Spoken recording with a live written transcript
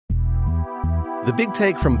The Big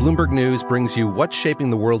Take from Bloomberg News brings you what's shaping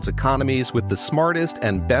the world's economies with the smartest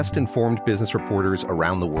and best-informed business reporters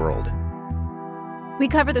around the world. We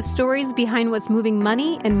cover the stories behind what's moving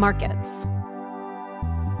money and markets.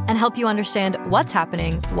 And help you understand what's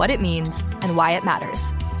happening, what it means, and why it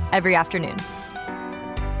matters. Every afternoon.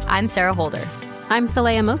 I'm Sarah Holder. I'm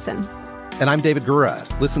Saleha Mohsin. And I'm David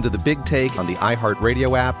Gura. Listen to The Big Take on the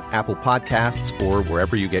iHeartRadio app, Apple Podcasts, or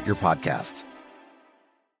wherever you get your podcasts.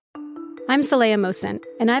 I'm Saleha Mohsin,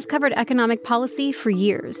 and I've covered economic policy for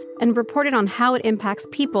years and reported on how it impacts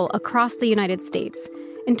people across the United States.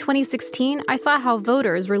 In 2016, I saw how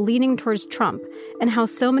voters were leaning towards Trump and how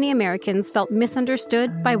so many Americans felt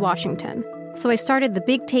misunderstood by Washington. So I started The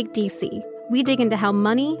Big Take DC. We dig into how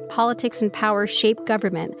money, politics, and power shape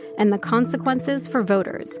government and the consequences for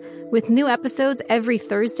voters. With new episodes every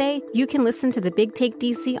Thursday, you can listen to The Big Take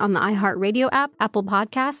DC on the iHeartRadio app, Apple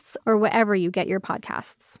Podcasts, or wherever you get your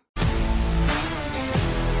podcasts.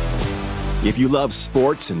 If you love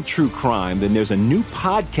sports and true crime, then there's a new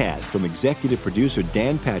podcast from executive producer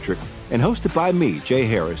Dan Patrick and hosted by me, Jay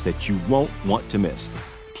Harris, that you won't want to miss.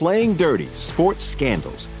 Playing Dirty: Sports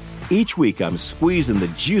Scandals. Each week, I'm squeezing the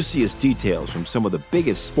juiciest details from some of the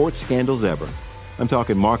biggest sports scandals ever. I'm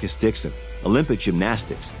talking Marcus Dixon, Olympic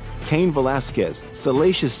gymnastics, Cain Velasquez,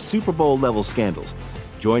 salacious Super Bowl-level scandals.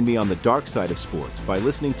 Join me on the dark side of sports by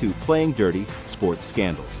listening to Playing Dirty: Sports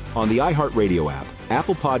Scandals on the iHeartRadio app,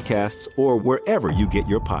 Apple Podcasts, or wherever you get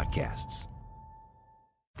your podcasts.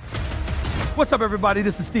 What's up, everybody?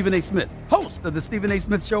 This is Stephen A. Smith, host of the Stephen A.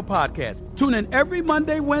 Smith Show podcast. Tune in every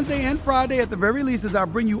Monday, Wednesday, and Friday at the very least as I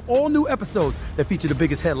bring you all new episodes that feature the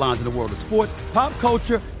biggest headlines in the world of sports, pop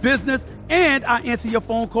culture, business, and I answer your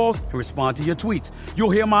phone calls and respond to your tweets.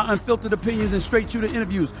 You'll hear my unfiltered opinions and straight-shooter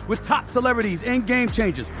interviews with top celebrities and game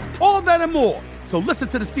changers. All that and more. So listen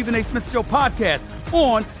to the Stephen A. Smith Show podcast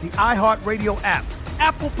on the iHeartRadio app,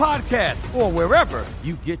 Apple Podcasts, or wherever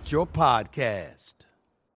you get your podcast.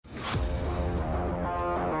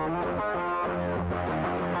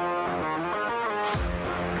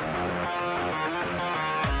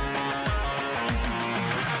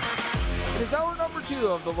 It is hour number 2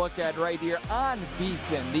 of the Look At right here on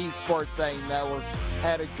VSiN, the Sports Betting Network.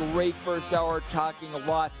 Had a great first hour talking a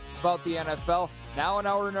lot about the NFL. Now in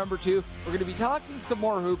hour number 2, we're going to be talking some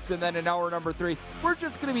more hoops, and then in hour number 3, we're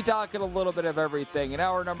just going to be talking a little bit of everything. In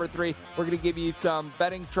hour number 3, we're going to give you some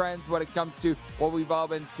betting trends when it comes to what we've all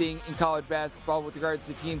been seeing in college basketball with regards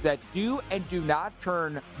to teams that do and do not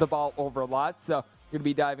turn the ball over a lot. So we're going to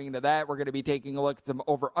be diving into that. We're going to be taking a look at some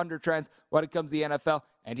over-under trends when it comes to the NFL.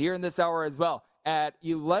 And here in this hour as well, at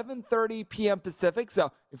 11:30 p.m. Pacific.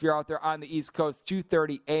 So if you're out there on the East Coast,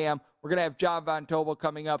 2:30 a.m., we're going to have John Von Tobel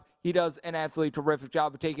coming up. He does an absolutely terrific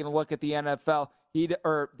job of taking a look at the NFL,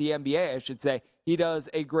 or the NBA, I should say. He does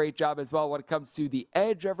a great job as well when it comes to The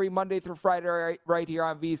Edge every Monday through Friday right here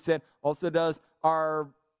on VSiN. Also does our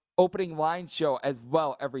opening line show as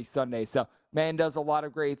well every Sunday. So man does a lot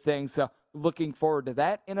of great things. So looking forward to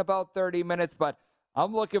that in about 30 minutes. But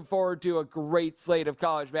I'm looking forward to a great slate of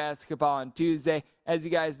college basketball on Tuesday. As you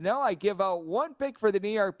guys know, I give out one pick for the New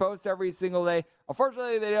York Post every single day.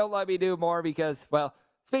 Unfortunately, they don't let me do more because, well,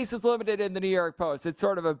 space is limited in the New York Post. It's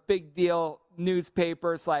sort of a big deal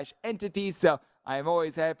newspaper / entity, so I'm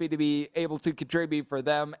always happy to be able to contribute for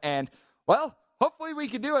them. And, well, hopefully we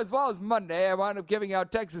can do as well as Monday. I wound up giving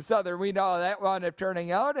out Texas Southern. We know how that wound up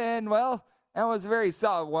turning out, and, well, that was a very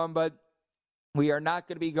solid one, but we are not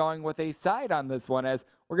going to be going with a side on this one, as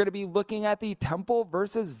we're going to be looking at the Temple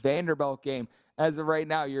versus Vanderbilt game. As of right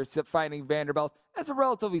now, you're finding Vanderbilt as a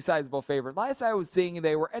relatively sizable favorite. Last I was seeing,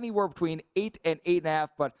 they were anywhere between 8 and 8.5,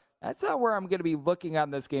 but that's not where I'm going to be looking on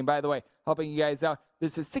this game. By the way, helping you guys out,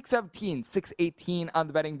 this is 617, 618 on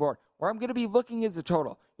the betting board. Where I'm going to be looking is a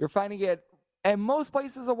total. You're finding it in most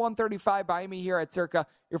places a 135 by me here at Circa.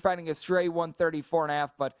 You're finding a stray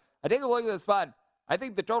 134.5, but I take a look at this spot. I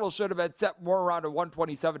think the total should have been set more around a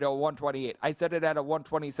 127 to a 128. I set it at a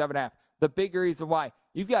 127.5. The big reason why,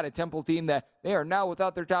 you've got a Temple team that they are now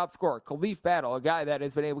without their top scorer, Khalif Battle, a guy that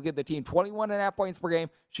has been able to give the team 21.5 points per game,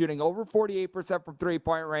 shooting over 48% from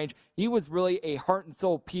three-point range. He was really a heart and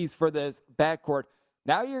soul piece for this backcourt.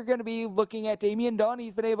 Now you're going to be looking at Damian Dunn.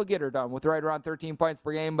 He's been able to get her done with right around 13 points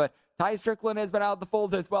per game, but Ty Strickland has been out of the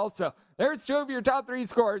fold as well. So there's 2 of your top 3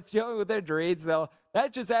 scorers dealing with injuries. So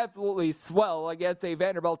that's just absolutely swell against a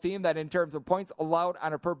Vanderbilt team that in terms of points allowed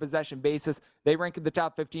on a per possession basis, they rank in the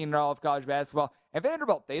top 15 in all of college basketball. And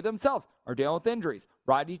Vanderbilt, they themselves are dealing with injuries.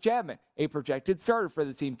 Rodney Chapman, a projected starter for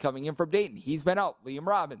the team coming in from Dayton. He's been out. Liam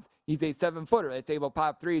Robbins, he's a 7-footer that's able to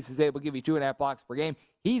pop threes, is able to give you 2.5 blocks per game.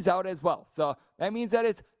 He's out as well. So that means that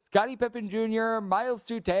it's Scottie Pippen Jr., Miles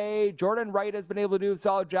Tute, Jordan Wright has been able to do a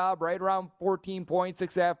solid job, right around 14 points,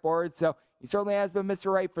 6.5 boards. So he certainly has been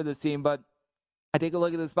Mr. Right for this team. But I take a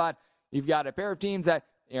look at the spot. You've got a pair of teams that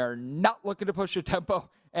are not looking to push the tempo,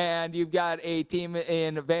 and you've got a team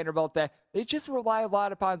in Vanderbilt that they just rely a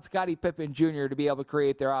lot upon Scottie Pippen Jr. to be able to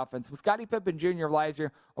create their offense. With Scottie Pippen Jr. last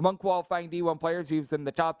year, among qualifying D1 players, he was in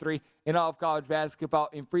the top 3 in all of college basketball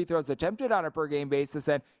in free throws attempted on a per-game basis,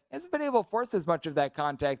 and hasn't been able to force as much of that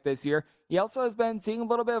contact this year. He also has been seeing a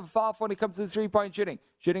little bit of a fall off when it comes to three-point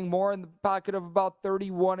shooting more in the pocket of about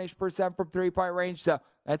 31-ish% from three-point range, so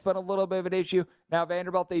that's been a little bit of an issue. Now,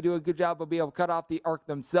 Vanderbilt, they do a good job of being able to cut off the arc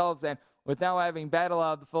themselves, and with now having battle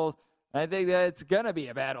out of the Fulls, I think that it's going to be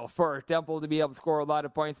a battle for Temple to be able to score a lot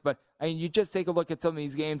of points. But, I mean, you just take a look at some of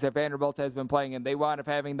these games that Vanderbilt has been playing, and they wound up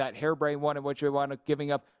having that harebrained one in which they wound up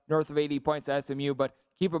giving up north of 80 points to SMU. But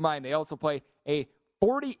keep in mind, they also play a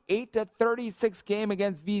 48-36 game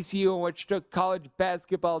against VCU, in which took college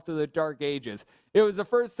basketball to the dark ages. It was the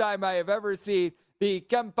first time I have ever seen the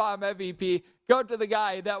KenPom MVP go to the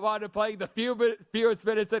guy that wound up playing the fewest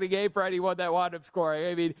minutes in a game for anyone that wound up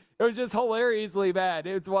scoring. I mean, it was just hilariously bad.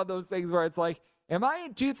 It's one of those things where it's like, am I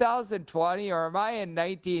in 2020 or am I in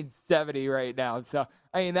 1970 right now? So,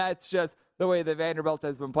 I mean, that's just the way that Vanderbilt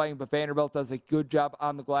has been playing, but Vanderbilt does a good job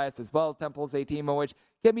on the glass as well. Temple's a team in which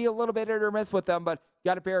can be a little bit hit or miss with them, but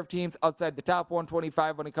got a pair of teams outside the top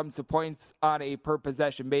 125 when it comes to points on a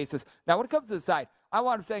per-possession basis. Now, when it comes to the side, I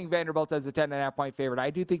want to saying Vanderbilt as a 10.5 point favorite.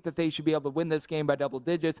 I do think that they should be able to win this game by double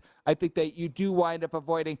digits. I think that you do wind up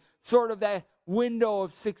avoiding sort of that window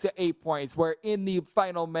of 6 to 8 points where in the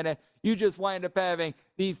final minute you just wind up having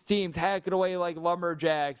these teams hacking away like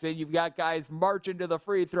lumberjacks, and you've got guys marching to the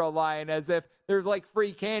free throw line as if there's like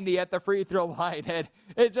free candy at the free throw line. And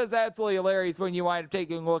it's just absolutely hilarious when you wind up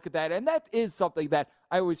taking a look at that. And that is something that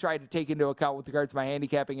I always try to take into account with regards to my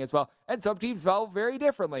handicapping as well. And some teams fell very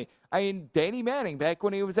differently. I mean, Danny Manning, back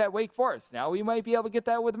when he was at Wake Forest. Now we might be able to get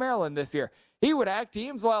that with Maryland this year. He would hack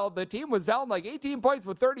teams while the team was down like 18 points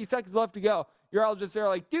with 30 seconds left to go. You're all just there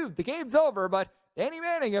like, dude, the game's over, but Danny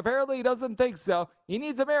Manning apparently doesn't think so. He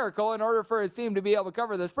needs a miracle in order for his team to be able to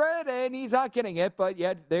cover the spread, and he's not getting it, but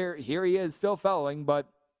yet here he is still fouling. But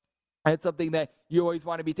it's something that you always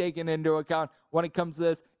want to be taken into account when it comes to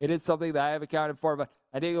this. It is something that I have accounted for, but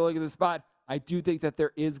I take a look at the spot. I do think that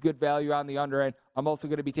there is good value on the under end. I'm also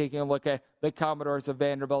going to be taking a look at the Commodores of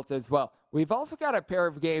Vanderbilt as well. We've also got a pair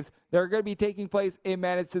of games that are going to be taking place in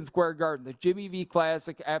Madison Square Garden. The Jimmy V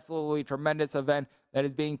Classic, absolutely tremendous event that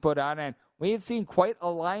is being put on, and we have seen quite a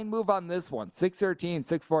line move on this one. 6-13,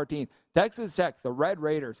 6-14. Texas Tech, the Red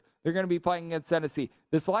Raiders, they're going to be playing against Tennessee.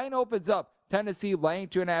 This line opens up. Tennessee laying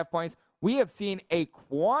 2.5 points. We have seen a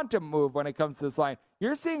quantum move when it comes to this line.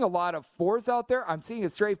 You're seeing a lot of 4s out there. I'm seeing a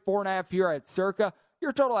straight 4.5 here at Circa.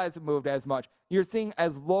 Your total hasn't moved as much. You're seeing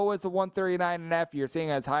as low as a 139.5. You're seeing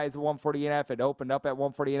as high as a 140.5. It opened up at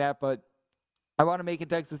 140.5, but I want to make it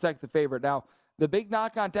Texas Tech the favorite. Now, the big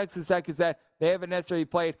knock on Texas Tech is that they haven't necessarily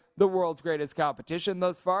played the world's greatest competition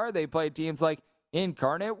thus far. They played teams like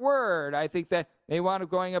Incarnate Word. I think that they wound up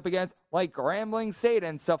going up against like Grambling State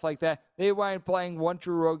and stuff like that. They wound up playing one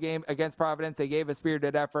true road game against Providence. They gave a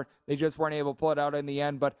spirited effort. They just weren't able to pull it out in the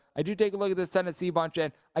end. But I do take a look at this Tennessee bunch,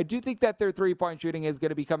 and I do think that their three-point shooting is going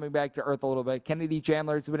to be coming back to earth a little bit. Kennedy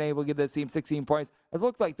Chandler has been able to give this team 16 points. Has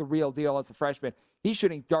looked like the real deal as a freshman. He's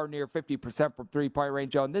shooting darn near 50% from three-point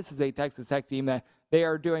range, and this is a Texas Tech team that they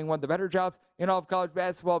are doing one of the better jobs in all of college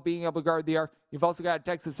basketball, being able to guard the arc. You've also got a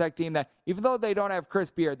Texas Tech team that, even though they don't have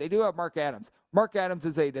Chris Beard, they do have Mark Adams. Mark Adams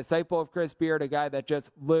is a disciple of Chris Beard, a guy that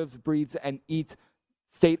just lives, breathes, and eats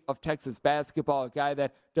state of Texas basketball, a guy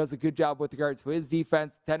that does a good job with regards to his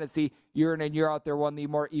defense. Tennessee, year in and year out, they're one of the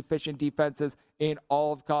more efficient defenses in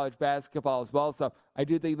all of college basketball as well. So I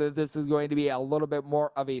do think that this is going to be a little bit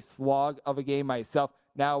more of a slog of a game myself.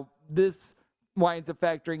 Now, this winds up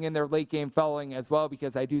factoring in their late game fouling as well,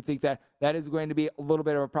 because I do think that that is going to be a little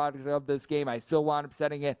bit of a product of this game. I still wound up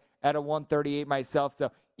setting it at a 138 myself.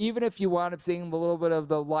 So even if you wound up seeing a little bit of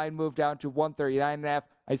the line move down to 139.5,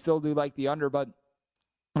 I still do like the under. But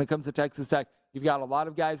when it comes to Texas Tech, you've got a lot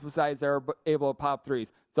of guys besides that are able to pop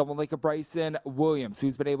threes. Someone like a Bryson Williams,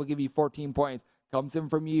 who's been able to give you 14 points, comes in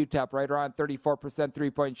from UTEP, right around 34%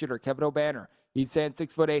 three-point shooter. Kevin O'Banner, he's saying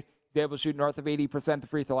 6'8". He's able to shoot north of 80% the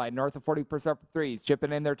free throw line, north of 40% for threes,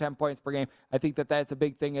 chipping in their 10 points per game. I think that that's a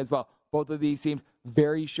big thing as well. Both of these teams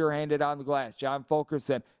very sure-handed on the glass. John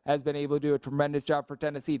Fulkerson has been able to do a tremendous job for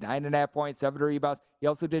Tennessee, 9.5 points, 7 rebounds. He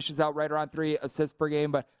also dishes out right around 3 assists per game.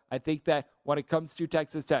 But I think that when it comes to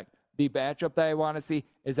Texas Tech, the matchup that I want to see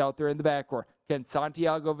is out there in the backcourt. Can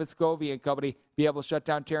Santiago Vescovi and company be able to shut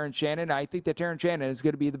down Terrence Shannon? I think that Terrence Shannon is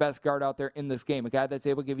going to be the best guard out there in this game. A guy that's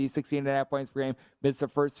able to give you 16.5 points per game, missed the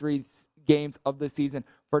first 3 games of the season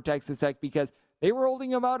for Texas Tech because they were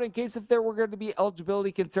holding him out in case if there were going to be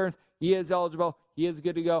eligibility concerns. He is eligible. He is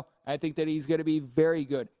good to go. I think that he's going to be very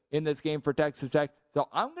good in this game for Texas Tech. So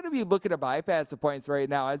I'm going to be looking to bypass the points right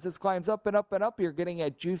now. As this climbs up and up and up, you're getting a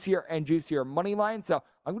juicier and juicier money line. So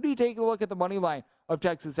I'm going to be taking a look at the money line of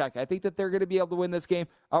Texas Tech. I think that they're going to be able to win this game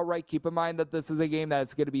outright. Keep in mind that this is a game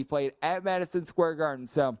that's going to be played at Madison Square Garden.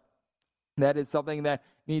 So that is something that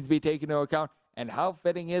needs to be taken into account. And how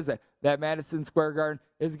fitting is it that Madison Square Garden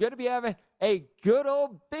is going to be having a good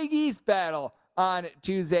old Big East battle on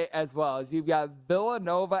Tuesday as well, as you've got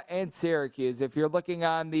Villanova and Syracuse. If you're looking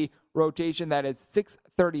on the rotation, that is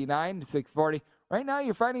 639 to 640. Right now,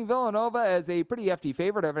 you're finding Villanova as a pretty hefty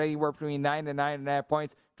favorite of anywhere between 9 and 9.5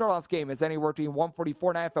 points. Total loss game is anywhere between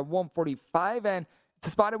 144.5 and 145, and it's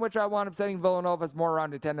a spot in which I wound up setting Villanova as more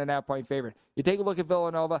around a 10.5 point favorite. You take a look at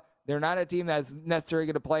Villanova, they're not a team that's necessarily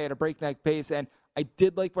going to play at a breakneck pace, and I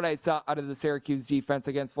did like what I saw out of the Syracuse defense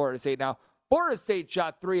against Florida State. Now, Florida State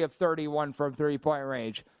shot 3 of 31 from three-point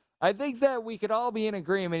range. I think that we could all be in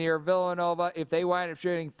agreement here. Villanova, if they wind up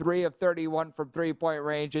shooting 3 of 31 from three-point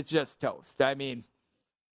range, it's just toast. I mean,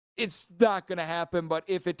 it's not going to happen, but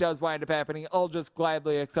if it does wind up happening, I'll just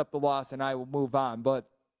gladly accept the loss and I will move on. But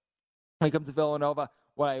when it comes to Villanova,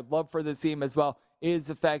 what I love for this team as well is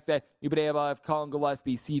the fact that you've been able to have Colin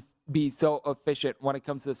Gillespie be so efficient when it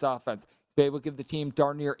comes to this offense. He's been able to give the team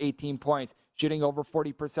darn near 18 points, shooting over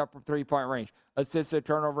 40% from three-point range, assist-to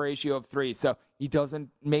turnover ratio of 3. So he doesn't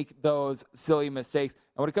make those silly mistakes.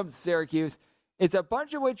 And when it comes to Syracuse, it's a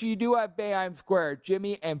bunch of which you do have Boeheim Square.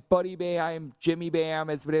 Jimmy and Buddy Boeheim. Jimmy Boeheim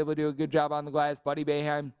has been able to do a good job on the glass. Buddy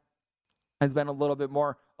Boeheim has been a little bit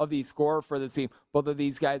more of the scorer for the team. Both of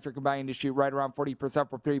these guys are combining to shoot right around 40%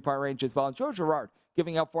 from three-point range as well. And Joe Girard,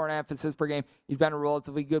 giving up 4.5 assists per game. He's been a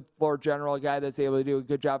relatively good floor general, a guy that's able to do a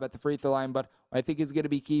good job at the free throw line. But I think is going to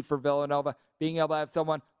be key for Villanova, being able to have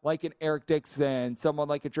someone like an Eric Dixon, someone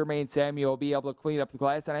like a Jermaine Samuel be able to clean up the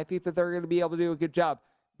glass. And I think that they're going to be able to do a good job.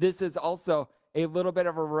 This is also a little bit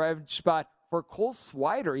of a revenge spot for Cole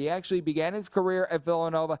Swider. He actually began his career at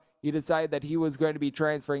Villanova. He decided that he was going to be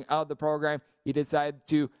transferring out of the program. He decided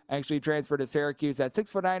to actually transfer to Syracuse. At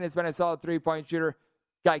 6'9", has been a solid three-point shooter.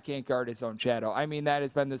 Guy can't guard his own shadow. I mean, that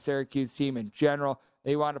has been the Syracuse team in general.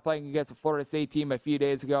 They wound up playing against a Florida State team a few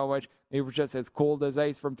days ago, in which they were just as cold as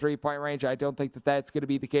ice from three-point range. I don't think that that's going to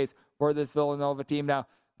be the case for this Villanova team. Now,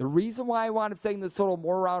 the reason why I wound up saying this total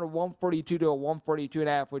more around a 142 to a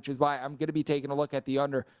 142.5, which is why I'm going to be taking a look at the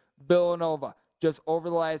under. Villanova, just over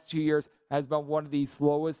the last 2 years, has been one of the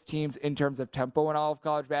slowest teams in terms of tempo in all of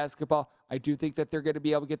college basketball. I do think that they're going to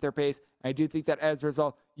be able to get their pace. I do think that as a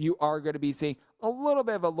result, you are going to be seeing a little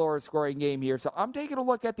bit of a lower scoring game here. So I'm taking a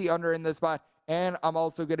look at the under in this spot, and I'm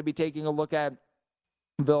also going to be taking a look at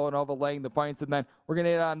Villanova laying the points. And then we're going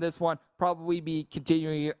to hit on this one, probably be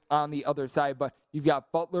continuing on the other side. But you've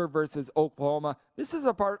got Butler versus Oklahoma. This is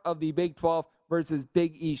a part of the Big 12 versus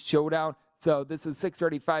Big East showdown. So this is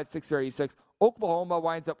 635, 636. Oklahoma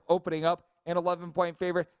winds up opening up an 11-point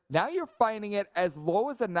favorite. Now you're finding it as low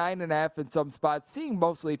as a 9.5 in some spots, seeing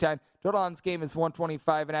mostly 10. Total on this game is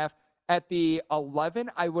 125.5. At the 11,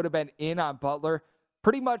 I would have been in on Butler.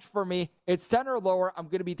 Pretty much for me, it's 10 or lower. I'm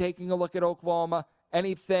going to be taking a look at Oklahoma.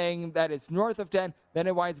 Anything that is north of 10, then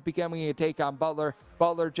it winds up becoming a take on Butler.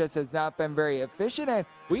 Butler just has not been very efficient, and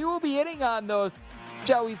we will be hitting on those,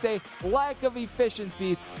 shall we say, lack of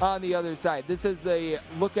efficiencies on the other side. This is a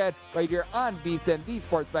look at right here on VSiN, the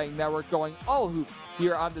Sports Betting Network, going all hoops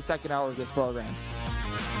here on the second hour of this program.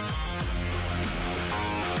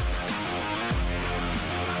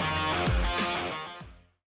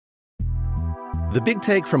 The Big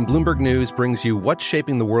Take from Bloomberg News brings you what's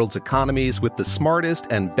shaping the world's economies with the smartest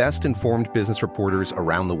and best-informed business reporters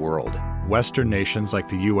around the world. Western nations like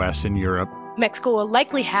the U.S. and Europe. Mexico will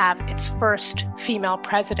likely have its first female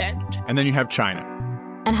president. And then you have China.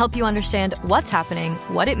 And help you understand what's happening,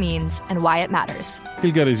 what it means, and why it matters.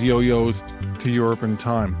 He'll get his yo-yos to Europe in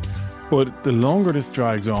time. But the longer this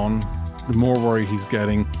drags on, the more worry he's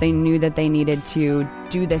getting. They knew that they needed to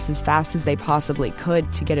do this as fast as they possibly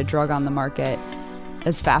could to get a drug on the market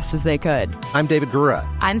as fast as they could. I'm David Gura.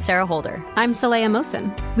 I'm Sarah Holder. I'm Saleha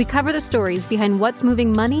Mohsin. We cover the stories behind what's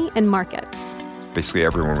moving money and markets. Basically,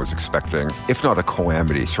 everyone was expecting, if not a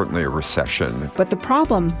calamity, certainly a recession. But the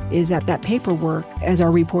problem is that paperwork, as our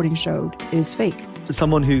reporting showed, is fake. As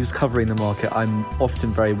someone who's covering the market, I'm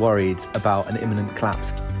often very worried about an imminent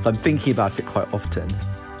collapse. I'm thinking about it quite often.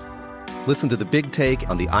 Listen to The Big Take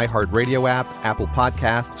on the iHeartRadio app, Apple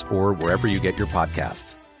Podcasts, or wherever you get your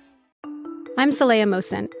podcasts. I'm Saleha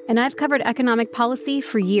Mohsin, and I've covered economic policy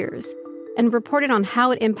for years and reported on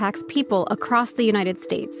how it impacts people across the United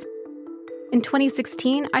States. In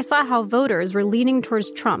 2016, I saw how voters were leaning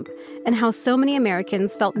towards Trump and how so many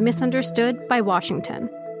Americans felt misunderstood by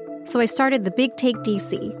Washington. So I started The Big Take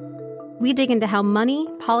DC. We dig into how money,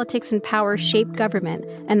 politics, and power shape government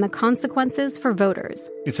and the consequences for voters.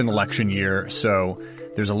 It's an election year, so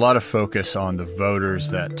there's a lot of focus on the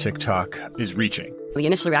voters that TikTok is reaching. The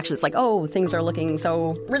initial reaction is like, oh, things are looking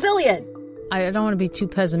so resilient. I don't want to be too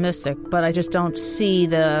pessimistic, but I just don't see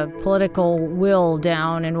the political will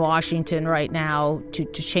down in Washington right now to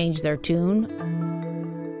change their tune.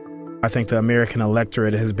 I think the American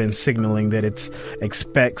electorate has been signaling that it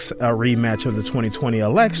expects a rematch of the 2020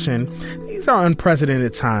 election. These are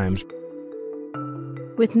unprecedented times.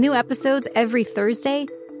 With new episodes every Thursday,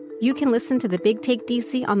 you can listen to The Big Take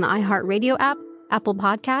DC on the iHeartRadio app, Apple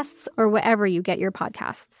Podcasts, or wherever you get your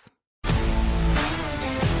podcasts.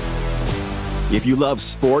 If you love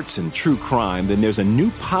sports and true crime, then there's a new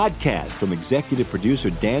podcast from executive producer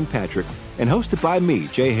Dan Patrick and hosted by me,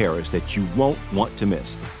 Jay Harris, that you won't want to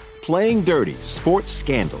miss. Playing Dirty: Sports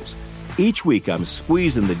Scandals. Each week, I'm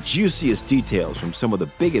squeezing the juiciest details from some of the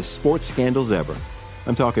biggest sports scandals ever.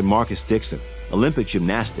 I'm talking Marcus Dixon, Olympic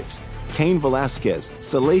gymnastics, Cain Velasquez,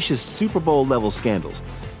 salacious Super Bowl-level scandals.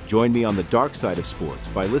 Join me on the dark side of sports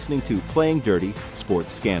by listening to Playing Dirty: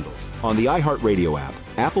 Sports Scandals on the iHeartRadio app,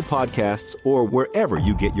 Apple Podcasts, or wherever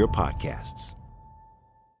you get your podcasts.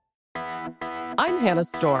 I'm Hannah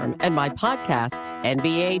Storm, and my podcast,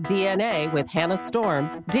 NBA DNA with Hannah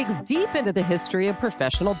Storm, digs deep into the history of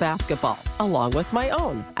professional basketball, along with my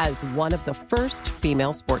own, as one of the first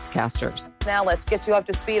female sportscasters. Now let's get you up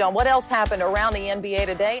to speed on what else happened around the NBA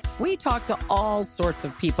today. We talk to all sorts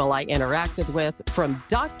of people I interacted with, from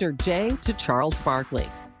Dr. J to Charles Barkley,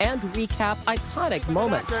 and recap iconic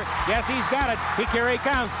moments. Yes, he's got it. Here he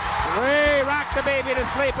comes. Way rock the baby to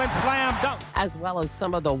sleep and slam dunk. As well as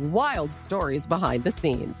some of the wild stories behind the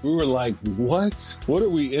scenes. We were like, what? What are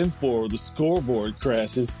we in for? The scoreboard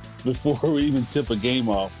crashes before we even tip a game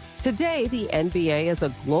off. Today, the NBA is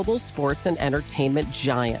a global sports and entertainment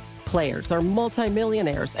giant. Players are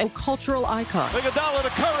multimillionaires and cultural icons. Iguodala to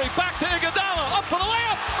Curry, back to Iguodala, up for the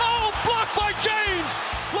layup. Oh, blocked by James.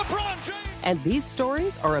 LeBron James. And these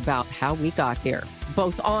stories are about how we got here,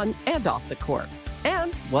 both on and off the court.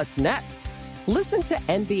 And what's next? Listen to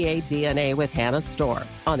NBA DNA with Hannah Storm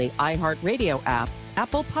on the iHeartRadio app,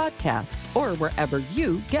 Apple Podcasts, or wherever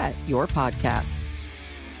you get your podcasts.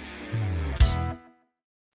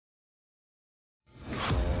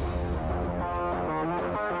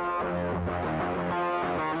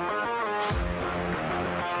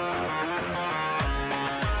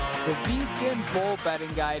 The VSiN Bowl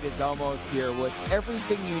Betting Guide is almost here with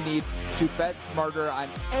everything you need to bet smarter on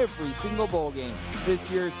every single bowl game. This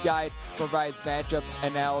year's guide provides matchup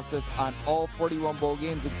analysis on all 41 bowl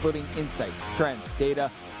games, including insights, trends, data,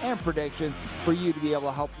 and predictions for you to be able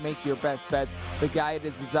to help make your best bets. The guide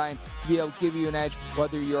is designed to be able to give you an edge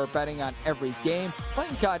whether you're betting on every game,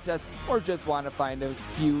 playing contests, or just want to find a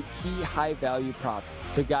few key high-value props.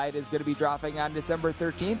 The guide is going to be dropping on December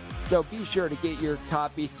 13th, so be sure to get your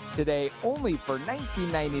copy today only for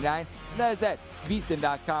 $19.99. And that is at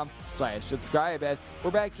vsin.com/subscribe. As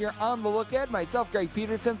we're back here on The Look Ahead, myself, Greg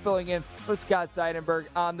Peterson, filling in for Scott Seidenberg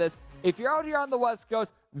on this. If you're out here on the West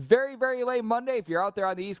Coast, very, very late Monday. If you're out there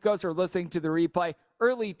on the East Coast or listening to the replay,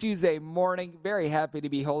 early Tuesday morning, very happy to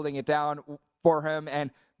be holding it down for him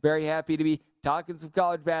and very happy to be talking some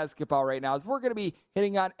college basketball right now. As we're going to be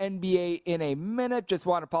hitting on NBA in a minute. Just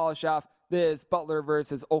want to polish off this Butler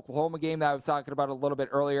versus Oklahoma game that I was talking about a little bit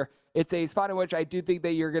earlier. It's a spot in which I do think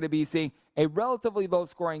that you're going to be seeing a relatively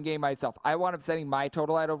low-scoring game myself. I wound up setting my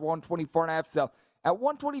total at 124.5, so at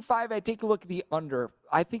 125, I take a look at the under.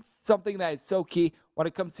 I think something that is so key when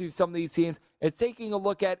it comes to some of these teams is taking a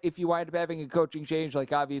look at if you wind up having a coaching change,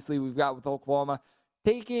 like obviously we've got with Oklahoma,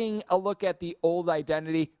 taking a look at the old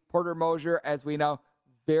identity. Porter Moser, as we know,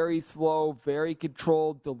 very slow, very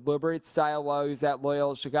controlled, deliberate style while he was at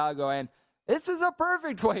Loyola Chicago, and this is a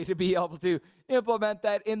perfect way to be able to implement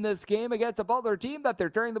that in this game against a Butler team that they're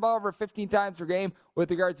turning the ball over 15 times per game with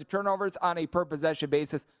regards to turnovers on a per-possession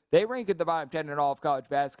basis. They rank at the bottom 10 in all of college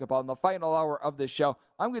basketball. In the final hour of this show,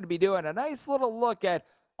 I'm going to be doing a nice little look at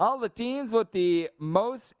all the teams with the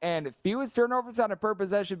most and fewest turnovers on a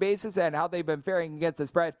per-possession basis and how they've been faring against the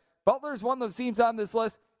spread. Butler's one of those teams on this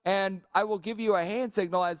list, and I will give you a hand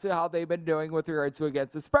signal as to how they've been doing with regards to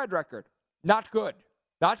against the spread record. Not good.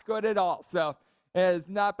 Not good at all. So It has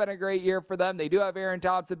not been a great year for them. They do have Aaron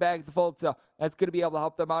Thompson back at the fold, so that's going to be able to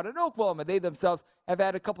help them out. In Oklahoma, they themselves have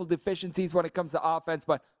had a couple deficiencies when it comes to offense,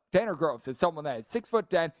 but Tanner Groves is someone that is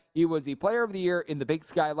 6'10". He was the player of the year in the Big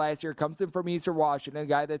Sky last year. Comes in from Eastern Washington, a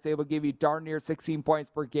guy that's able to give you darn near 16 points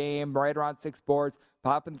per game, right around 6 boards,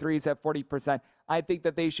 popping threes at 40%. I think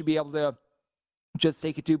that they should be able to just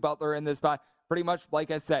take it to Butler in this spot. Pretty much,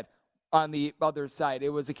 like I said, on the other side, it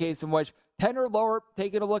was a case in which 10 or lower,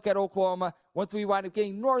 taking a look at Oklahoma. Once we wind up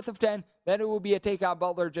getting north of 10, then it will be a take on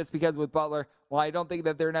Butler, just because with Butler, well, I don't think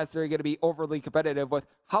that they're necessarily going to be overly competitive with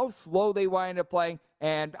how slow they wind up playing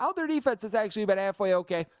and how their defense has actually been halfway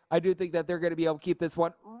okay. I do think that they're going to be able to keep this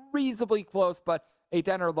one reasonably close, but a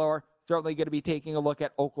 10 or lower, certainly going to be taking a look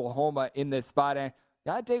at Oklahoma in this spot. And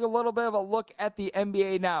got to take a little bit of a look at the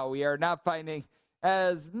NBA now. We are not finding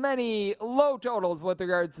as many low totals with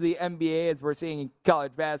regards to the NBA as we're seeing in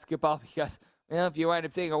college basketball, because if you wind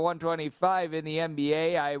up seeing a 125 in the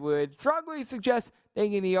NBA, I would strongly suggest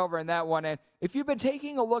taking the over in that one. And if you've been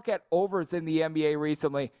taking a look at overs in the NBA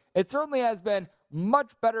recently, it certainly has been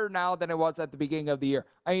much better now than it was at the beginning of the year.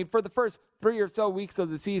 I mean, for the first 3 or so weeks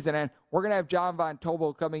of the season, and we're going to have John Von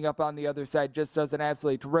Tobel coming up on the other side, just does an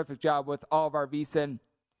absolutely terrific job with all of our VSiN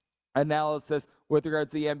analysis with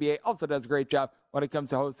regards to the NBA. Also does a great job when it comes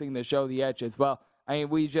to hosting the show, The Edge, as well. I mean,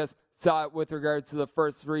 we just saw it with regards to the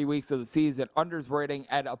first 3 weeks of the season. Unders rating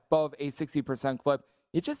at above a 60% clip.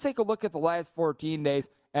 You just take a look at the last 14 days,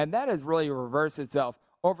 and that has really reversed itself.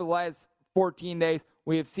 Over the last 14 days,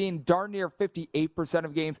 we have seen darn near 58%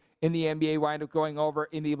 of games in the NBA wind up going over.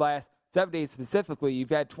 In the last 7 days specifically, you've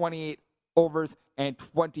had 28 overs and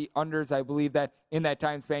 20 unders. I believe that in that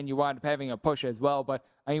time span, you wound up having a push as well. But,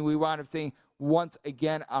 I mean, we wound up seeing once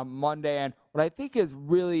again on Monday. And what I think is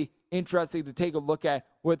really interesting to take a look at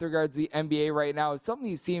with regards to the NBA right now is some of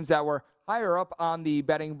these teams that were higher up on the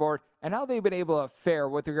betting board and how they've been able to fare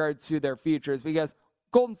with regards to their futures, because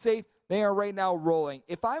Golden State, they are right now rolling.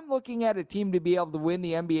 If I'm looking at a team to be able to win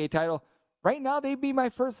the NBA title, right now they'd be my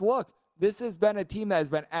first look. This has been a team that has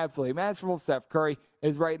been absolutely masterful. Steph Curry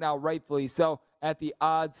is right now rightfully so at the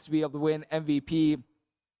odds to be able to win MVP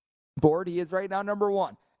board. He is right now number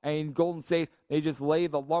one. And Golden State, they just lay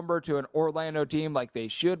the lumber to an Orlando team like they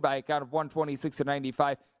should by a count of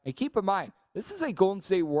 126-95. And keep in mind, this is a Golden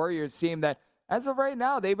State Warriors team that, as of right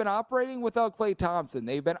now, they've been operating without Klay Thompson.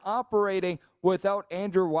 They've been operating without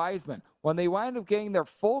Andrew Wiseman. When they wind up getting their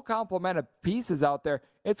full complement of pieces out there,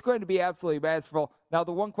 it's going to be absolutely masterful. Now,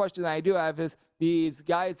 the one question that I do have is these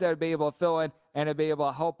guys that have been able to fill in and have been able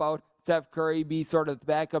to help out Steph Curry, be sort of the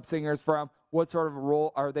backup singers for him, what sort of a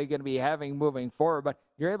role are they going to be having moving forward? But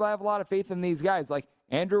you're able to have a lot of faith in these guys, like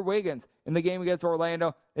Andrew Wiggins in the game against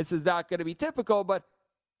Orlando. This is not going to be typical, but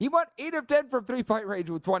he went 8 of 10 from three-point range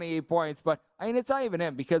with 28 points. But, I mean, it's not even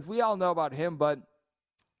him, because we all know about him. But,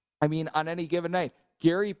 I mean, on any given night,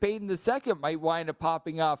 Gary Payton II might wind up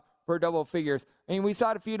popping off for double figures. I mean, we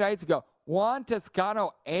saw it a few nights ago. Juan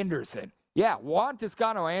Toscano Anderson. Yeah, Juan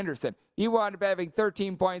Toscano Anderson. He wound up having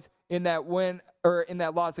 13 points in that win, or in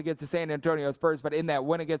that loss against the San Antonio Spurs, but in that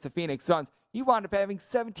win against the Phoenix Suns, he wound up having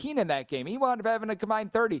 17 in that game. He wound up having a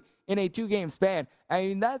combined 30 in a 2-game span. I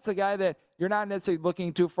mean, that's a guy that you're not necessarily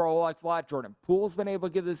looking to for a whole lot. Jordan Poole's been able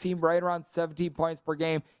to give this team right around 17 points per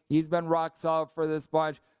game. He's been rock solid for this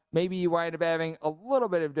bunch. Maybe you wind up having a little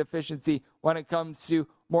bit of deficiency when it comes to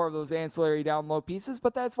more of those ancillary down low pieces,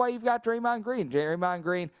 but that's why you've got Draymond Green. Draymond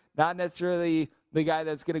Green, not necessarily the guy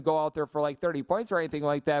that's going to go out there for like 30 points or anything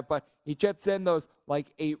like that, but he chips in those like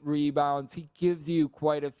 8 rebounds. He gives you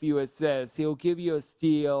quite a few assists. He'll give you a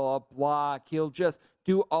steal, a block. He'll just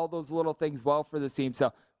do all those little things well for the team.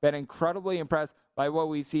 So been incredibly impressed by what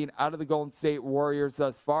we've seen out of the Golden State Warriors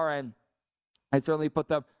thus far, and I certainly put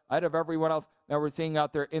them out of everyone else that we're seeing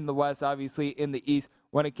out there in the West, obviously in the East.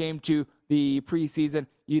 When it came to the preseason,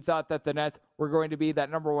 you thought that the Nets were going to be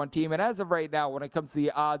that number one team. And as of right now, when it comes to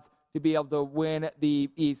the odds to be able to win the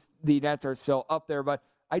East, the Nets are still up there. But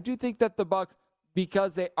I do think that the Bucks,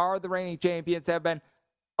 because they are the reigning champions, have been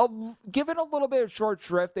given a little bit of short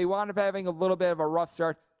shrift. They wound up having a little bit of a rough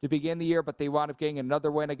start to begin the year, but they wound up getting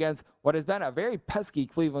another win against what has been a very pesky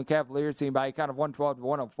Cleveland Cavaliers team by a count of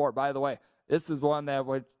 112-104. By the way, this is one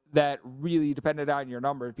that really depended on your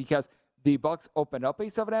numbers, because the Bucks opened up a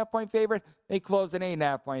 7.5-point favorite. They closed an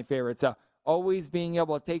 8.5-point favorite. So always being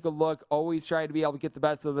able to take a look, always trying to be able to get the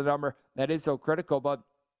best of the number, that is so critical. But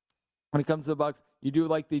when it comes to the Bucks, you do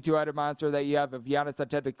like the two-headed monster that you have of Giannis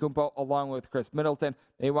Antetokounmpo along with Chris Middleton.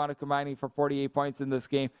 They wound up combining for 48 points in this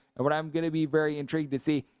game. And what I'm going to be very intrigued to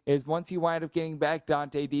see is once you wind up getting back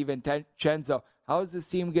Dante DiVincenzo, how is this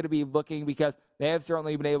team going to be looking? Because they have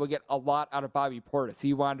certainly been able to get a lot out of Bobby Portis.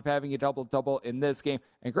 He wound up having a double-double in this game.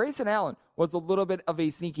 And Grayson Allen was a little bit of a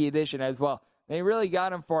sneaky addition as well. They really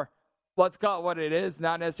got him for, let's call it what it is,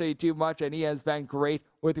 not necessarily too much, and he has been great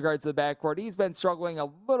with regards to the backcourt. He's been struggling a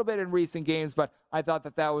little bit in recent games, but I thought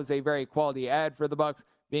that was a very quality add for the Bucks,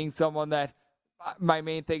 being someone that my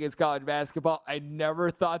main thing is college basketball. I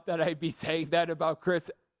never thought that I'd be saying that about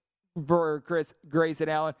Grayson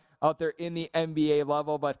Allen out there in the NBA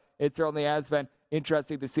level, but it certainly has been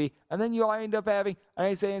interesting to see. And then you'll end up having a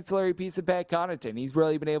nice ancillary piece of Pat Connaughton. He's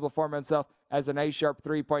really been able to form himself as a nice, sharp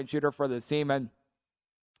three-point shooter for this team. And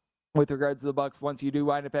with regards to the Bucks, once you do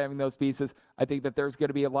wind up having those pieces, I think that there's going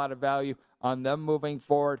to be a lot of value on them moving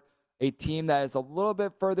forward. A team that is a little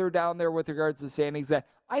bit further down there with regards to standings that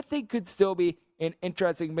I think could still be an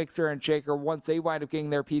interesting mixer and shaker once they wind up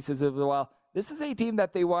getting their pieces as well. This is a team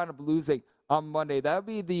that they wound up losing on Monday. That would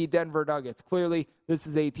be the Denver Nuggets. Clearly, this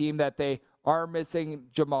is a team that they are missing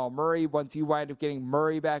Jamal Murray. Once you wind up getting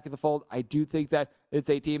Murray back in the fold, I do think that it's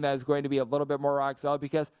a team that is going to be a little bit more rock solid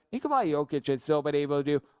because Nikola Jokic has still been able to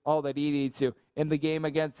do all that he needs to. In the game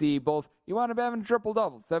against the Bulls, he wound up having a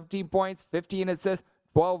triple-double, 17 points, 15 assists,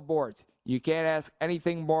 12 boards. You can't ask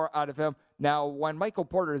anything more out of him. Now, when Michael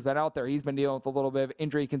Porter has been out there, he's been dealing with a little bit of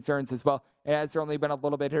injury concerns as well. It has certainly been a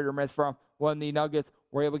little bit hit or miss from when the Nuggets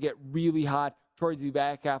were able to get really hot towards the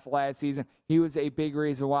back half of last season. He was a big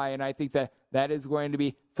reason why, and I think that is going to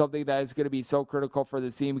be something that is going to be so critical for the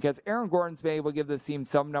team because Aaron Gordon's been able to give this team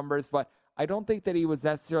some numbers, but I don't think that he was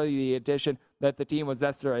necessarily the addition that the team was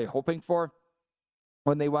necessarily hoping for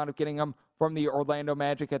when they wound up getting him from the Orlando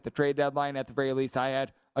Magic at the trade deadline. At the very least, I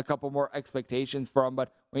had a couple more expectations from.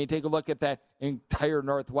 But when you take a look at that entire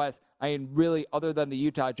Northwest, I mean, really, other than the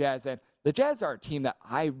Utah Jazz, and the Jazz are a team that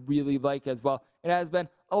I really like as well. It has been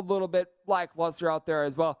a little bit lackluster out there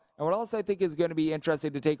as well. And what else I think is going to be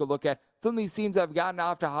interesting to take a look at, some of these teams have gotten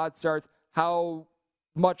off to hot starts. How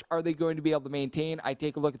much are they going to be able to maintain? I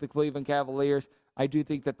take a look at the Cleveland Cavaliers. I do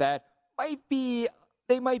think that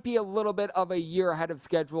they might be a little bit of a year ahead of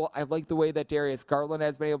schedule. I like the way that Darius Garland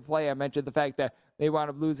has been able to play. I mentioned the fact that they wound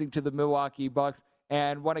up losing to the Milwaukee Bucks.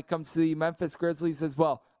 And when it comes to the Memphis Grizzlies as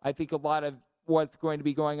well, I think a lot of what's going to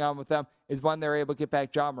be going on with them is when they're able to get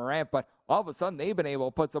back John Morant. But all of a sudden, they've been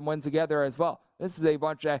able to put some wins together as well. This is a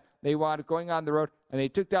bunch that they wound up going on the road, and they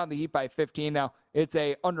took down the Heat by 15. Now, it's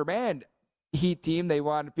a undermanned Heat team. They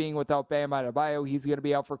wound up being without Bam Adebayo. He's going to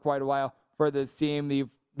be out for quite a while for this team.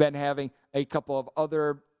 They've been having a couple of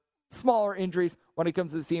other smaller injuries when it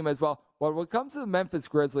comes to the team as well. But when it comes to the Memphis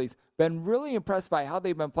Grizzlies, been really impressed by how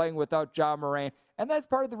they've been playing without John Morant. And that's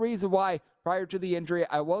part of the reason why, prior to the injury,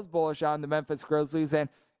 I was bullish on the Memphis Grizzlies. And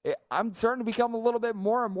I'm starting to become a little bit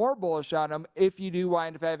more and more bullish on them if you do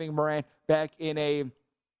wind up having Morant back in a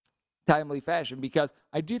timely fashion, because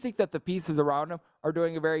I do think that the pieces around him are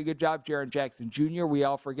doing a very good job. Jaren Jackson Jr., we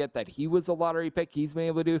all forget that he was a lottery pick. He's been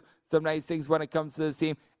able to do some nice things when it comes to this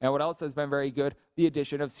team. And what else has been very good? The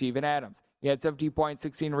addition of Steven Adams. He had 17 points,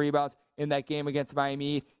 16 rebounds in that game against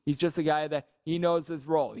Miami Heat. He's just a guy that he knows his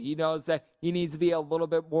role. He knows that he needs to be a little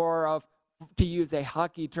bit more of, to use a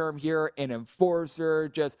hockey term here, an enforcer,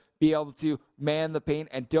 just be able to man the paint.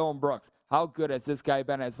 And Dillon Brooks, how good has this guy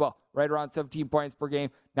been as well? Right around 17 points per game.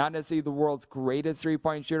 Not necessarily the world's greatest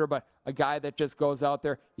three-point shooter, but a guy that just goes out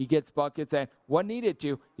there, he gets buckets, and when needed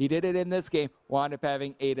to, he did it in this game, wound up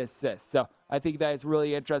having 8 assists. So I think that is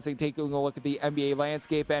really interesting, taking a look at the NBA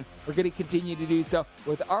landscape, and we're going to continue to do so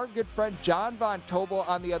with our good friend John Von Tobel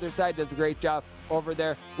on the other side. Does a great job over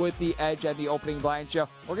there with the Edge and the Opening Line Show.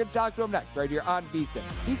 We're going to talk to him next right here on VSiN,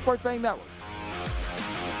 the Sports Betting Network.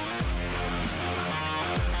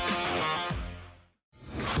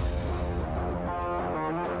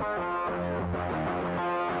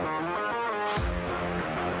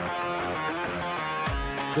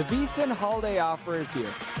 The VSiN holiday offer is here.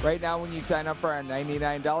 Right now, when you sign up for our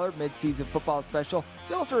 $99 mid-season football special,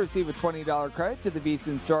 you also receive a $20 credit to the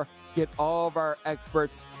VSiN store. Get all of our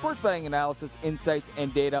experts, sports betting analysis, insights,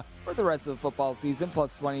 and data for the rest of the football season,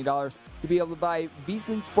 plus $20 to be able to buy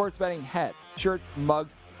VSiN sports betting hats, shirts,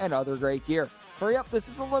 mugs, and other great gear. Hurry up, this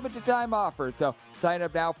is a limited time offer, so sign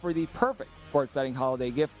up now for the perfect sports betting holiday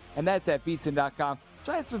gift, and that's at VSiN.com.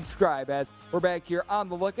 Try to subscribe as we're back here on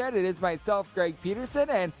The Lookout. It is myself, Greg Peterson,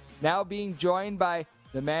 and now being joined by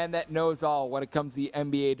the man that knows all when it comes to the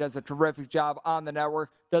NBA, does a terrific job on the network,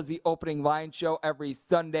 does the Opening Line Show every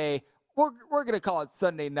Sunday. We're going to call it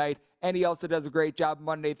Sunday night, and he also does a great job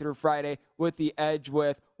Monday through Friday with the Edge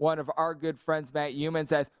with one of our good friends, Matt Youmans.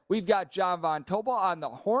 Says we've got John Von Tobel on the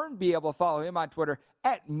horn. Be able to follow him on Twitter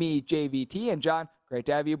at MeJVT. And John, great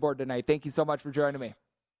to have you aboard tonight. Thank you so much for joining me.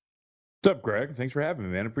 What's up, Greg? Thanks for having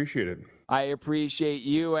me, man. Appreciate it. I appreciate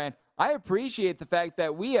you, and I appreciate the fact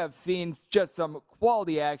that we have seen just some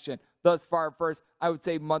quality action thus far, first, I would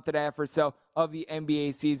say, month and a half or so of the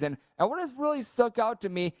NBA season. And what has really stuck out to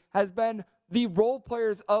me has been the role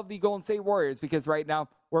players of the Golden State Warriors, because right now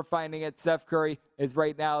we're finding it Steph Curry is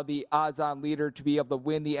right now the odds-on leader to be able to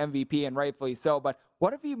win the MVP, and rightfully so. But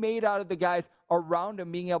what have you made out of the guys around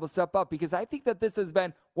him being able to step up? Because I think that this has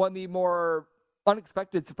been one of the more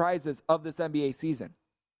unexpected surprises of this NBA season.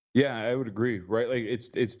 Yeah, I would agree, right? Like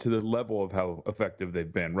it's to the level of how effective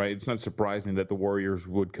they've been, right? It's not surprising that the Warriors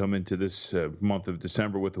would come into this month of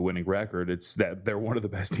December with a winning record. It's that they're one of the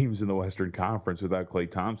best teams in the Western Conference without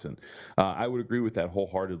Klay Thompson. I would agree with that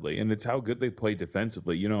wholeheartedly, and it's how good they play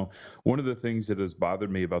defensively. You know, one of the things that has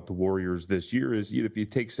bothered me about the Warriors this year is, if you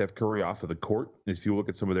take Steph Curry off of the court, if you look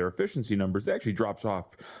at some of their efficiency numbers, it actually drops off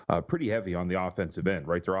pretty heavy on the offensive end,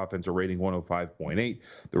 right? Their offensive rating 105.8.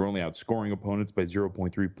 They're only outscoring opponents by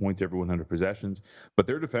 0.3 points every 100 possessions, but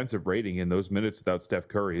their defensive rating in those minutes without Steph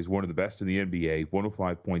Curry is one of the best in the NBA,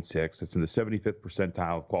 105.6. That's in the 75th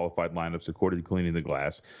percentile of qualified lineups according to Cleaning the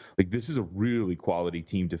Glass. Like, this is a really quality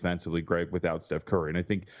team defensively, Greg, without Steph Curry, and I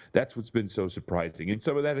think that's what's been so surprising. And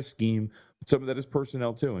some of that is scheme, some of that is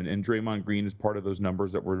personnel too, and Draymond Green is part of those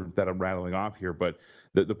numbers that I'm rattling off here. But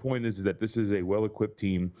the point is that this is a well-equipped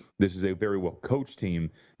team. This is a very well-coached team,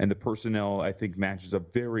 and the personnel, I think, matches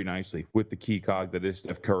up very nicely with the key cog that is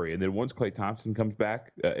Steph Curry. And then once Klay Thompson comes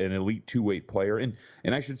back, an elite two-way player, and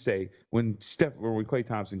I should say when Klay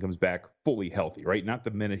Thompson comes back fully healthy, right? Not the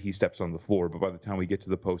minute he steps on the floor, but by the time we get to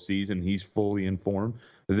the postseason, he's fully in form.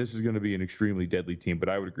 This is going to be an extremely deadly team. But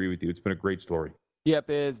I would agree with you. It's been a great story.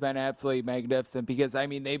 Yep, it has been absolutely magnificent because, I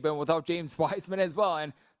mean, they've been without James Wiseman as well,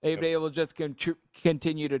 and they've been able to just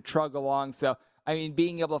continue to trug along. So, I mean,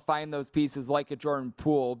 being able to find those pieces like a Jordan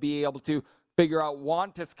Poole, be able to figure out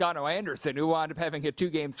Juan Toscano Anderson, who wound up having a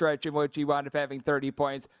 2-game stretch in which he wound up having 30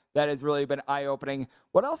 points. That has really been eye-opening.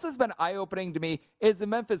 What else has been eye-opening to me is the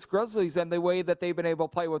Memphis Grizzlies and the way that they've been able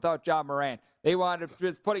to play without Ja Morant. They wound up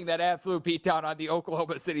just putting that absolute beat down on the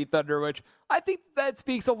Oklahoma City Thunder, which I think that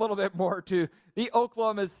speaks a little bit more to the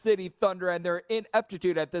Oklahoma City Thunder and their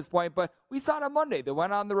ineptitude at this point. But we saw it on Monday. They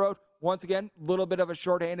went on the road. Once again, a little bit of a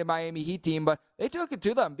shorthanded Miami Heat team, but they took it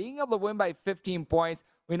to them, being able to win by 15 points.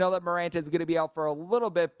 We know that Morant is going to be out for a little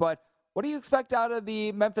bit, but what do you expect out of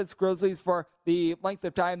the Memphis Grizzlies for the length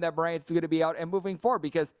of time that Morant is going to be out and moving forward?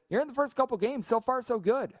 Because here in the first couple games, so far so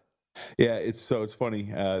good. Yeah, it's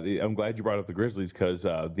funny. I'm glad you brought up the Grizzlies because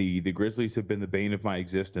the Grizzlies have been the bane of my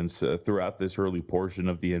existence throughout this early portion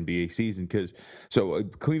of the NBA season.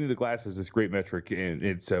 Cleaning the Glass is this great metric, and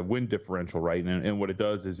it's a win differential, right? And what it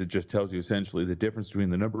does is it just tells you essentially the difference between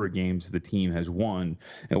the number of games the team has won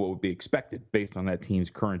and what would be expected based on that team's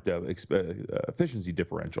current efficiency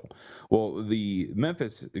differential. Well, the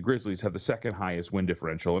Memphis Grizzlies have the second highest win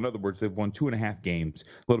differential. In other words, they've won 2.5 games,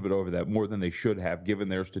 a little bit over that, more than they should have given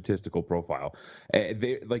their statistical profile.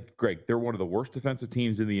 They're one of the worst defensive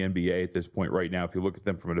teams in the NBA at this point right now. If you look at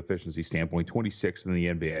them from an efficiency standpoint, 26th in the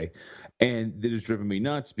NBA. And that has driven me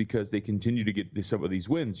nuts because they continue to get some of these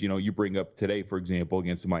wins. You know, you bring up today, for example,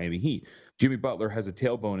 against the Miami Heat. Jimmy Butler has a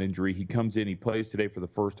tailbone injury. He comes in, he plays today for the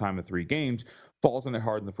first time in 3 games, falls on it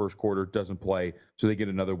hard in the first quarter, doesn't play, so they get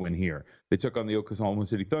another win here. They took on the Oklahoma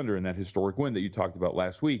City Thunder in that historic win that you talked about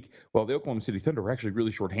last week. Well, the Oklahoma City Thunder were actually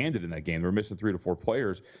really shorthanded in that game. They were missing 3 to 4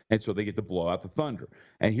 players, and so they get to blow out the Thunder.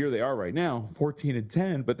 And here they are right now,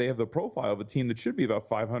 14-10, but they have the profile of a team that should be about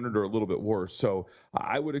 500 or a little bit worse. So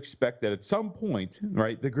I would expect that at some point,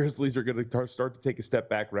 right, the Grizzlies are going to start to take a step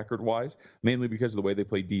back record-wise, mainly because of the way they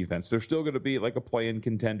play defense. They're still going to be like a play-in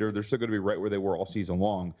contender. They're still going to be right where they were all season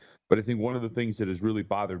long. But I think one of the things that has really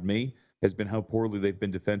bothered me has been how poorly they've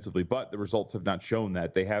been defensively, but the results have not shown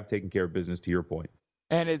that. They have taken care of business, to your point.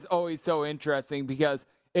 And it's always so interesting because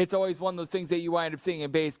it's always one of those things that you wind up seeing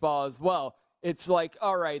in baseball as well. It's like,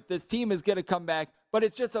 all right, this team is going to come back, but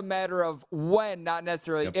it's just a matter of when, not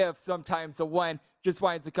necessarily if. Sometimes the when just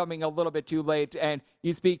winds up coming a little bit too late. And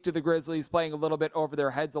you speak to the Grizzlies playing a little bit over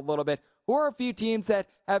their heads a little bit, who are a few teams that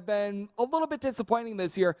have been a little bit disappointing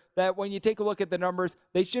this year, that when you take a look at the numbers,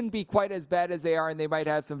 they shouldn't be quite as bad as they are, and they might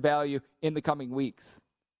have some value in the coming weeks.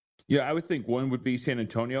 Yeah, I would think one would be San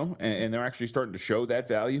Antonio, and they're actually starting to show that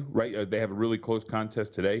value, right? They have a really close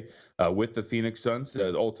contest today with the Phoenix Suns,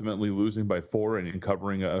 ultimately losing by 4 and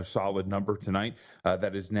covering a solid number tonight.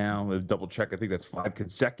 That is now, double check, I think that's 5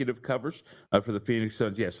 consecutive covers for the Phoenix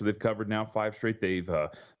Suns. Yeah, so they've covered now 5 straight. They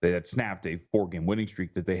had snapped a 4-game winning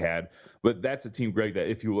streak that they had. But that's a team, Greg, that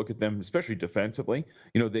if you look at them, especially defensively,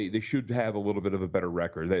 they should have a little bit of a better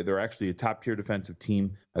record. They're actually a top-tier defensive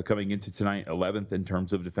team coming into tonight, 11th in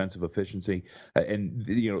terms of defensive offensive efficiency. And,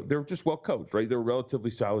 they're just well coached, right? They're a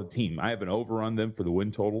relatively solid team. I have an over on them for the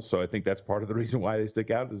win total, so I think that's part of the reason why they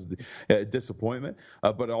stick out is disappointment.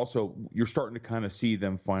 But also, you're starting to kind of see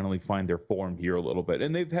them finally find their form here a little bit.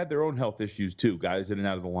 And they've had their own health issues, too. Guys in and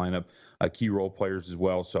out of the lineup, key role players as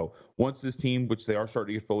well. So once this team, which they are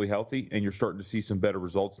starting to get fully healthy, and you're starting to see some better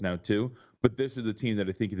results now, too. But this is a team that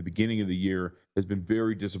I think at the beginning of the year has been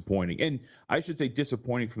very disappointing. And I should say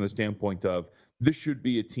disappointing from the standpoint of this should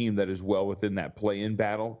be a team that is well within that play-in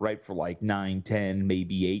battle, right, for like 9, 10,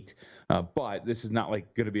 maybe 8. But this is not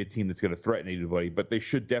like going to be a team that's going to threaten anybody. But they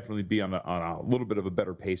should definitely be on a little bit of a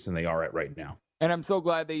better pace than they are at right now. And I'm so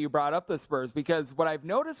glad that you brought up the Spurs, because what I've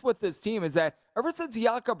noticed with this team is that ever since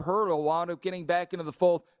Jakob Poeltl wound up getting back into the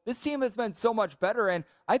fold, this team has been so much better. And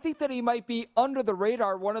I think that he might be under the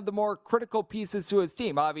radar, one of the more critical pieces to his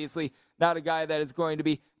team. Obviously, not a guy that is going to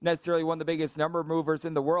be necessarily one of the biggest number movers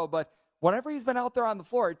in the world, but whenever he's been out there on the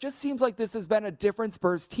floor, it just seems like this has been a different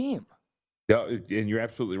Spurs team. Yeah, and you're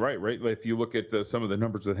absolutely right? If you look at some of the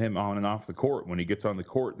numbers with him on and off the court, when he gets on the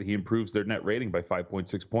court, he improves their net rating by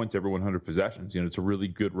 5.6 points every 100 possessions. It's a really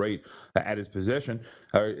good rate at his position.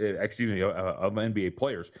 Of NBA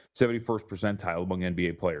players, 71st percentile among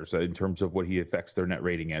NBA players in terms of what he affects their net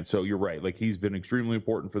rating at. So you're right. He's been extremely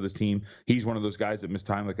important for this team. He's one of those guys that missed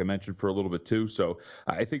time, like I mentioned, for a little bit too. So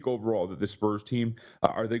I think overall that the Spurs team,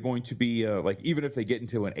 are they going to be even if they get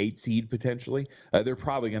into an 8 seed potentially, they're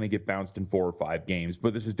probably going to get bounced in 4 or 5 games,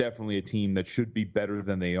 but this is definitely a team that should be better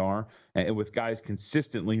than they are. And with guys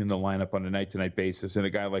consistently in the lineup on a night-to-night basis, and a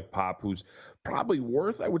guy like Pop, who's probably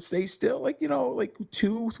worth, I would say, still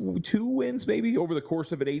two wins maybe over the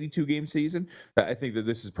course of an 82-game season. I think that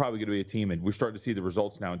this is probably going to be a team, and we're starting to see the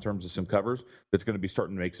results now in terms of some covers, that's going to be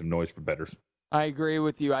starting to make some noise for bettors. I agree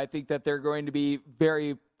with you. I think that they're going to be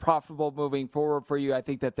very profitable moving forward for you. I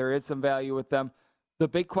think that there is some value with them. The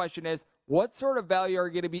big question is, what sort of value are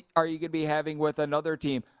you going to be having with another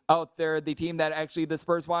team out there, the team that actually the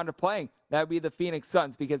Spurs wound up playing? That would be the Phoenix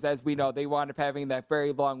Suns, because as we know, they wound up having that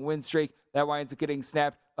very long win streak that winds up getting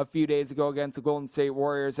snapped a few days ago against the Golden State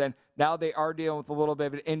Warriors, and now they are dealing with a little bit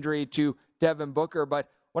of an injury to Devin Booker. But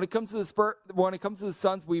when it comes to the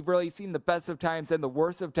Suns, we've really seen the best of times and the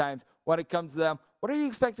worst of times when it comes to them. What are you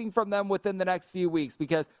expecting from them within the next few weeks?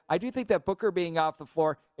 Because I do think that Booker being off the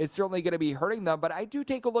floor is certainly going to be hurting them, but I do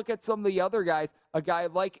take a look at some of the other guys, a guy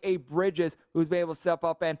like a Bridges who's been able to step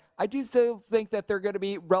up, and I do still think that they're going to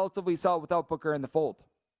be relatively solid without Booker in the fold.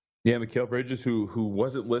 Yeah, Mikal Bridges, who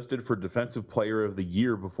wasn't listed for Defensive Player of the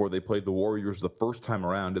Year before they played the Warriors the first time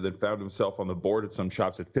around, and then found himself on the board at some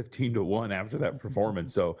shops at 15-1 after that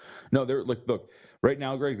performance. So, no, they're look, right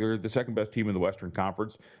now, Greg, they're the second best team in the Western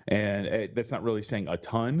Conference, and that's not really saying a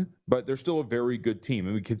ton, but they're still a very good team.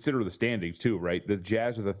 And we consider the standings too, right? The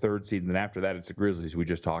Jazz are the 3rd seed, and then after that, it's the Grizzlies we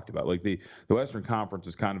just talked about. The Western Conference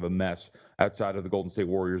is kind of a mess outside of the Golden State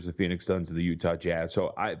Warriors, the Phoenix Suns, and the Utah Jazz.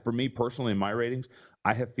 So, for me personally, in my ratings,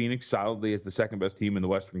 I have Phoenix solidly as the second best team in the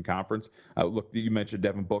Western Conference. Look, you mentioned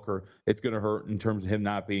Devin Booker. It's going to hurt in terms of him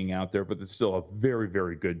not being out there, but it's still a very,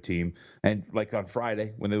 very good team. And like on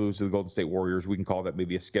Friday, when they lose to the Golden State Warriors, we can call that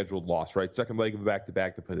maybe a scheduled loss, right? Second leg of a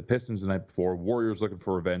back-to-back to play the Pistons the night before. Warriors looking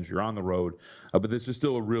for revenge. You're on the road. But this is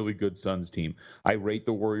still a really good Suns team. I rate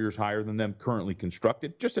the Warriors higher than them currently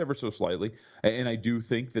constructed, just ever so slightly. And I do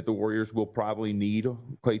think that the Warriors will probably need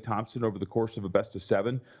Klay Thompson over the course of a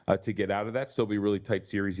best-of-7 to get out of that. Still be really tight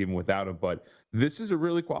series even without him, but this is a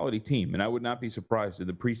really quality team, and I would not be surprised in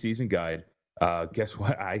the preseason guide. Guess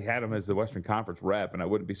what? I had them as the Western Conference rep, and I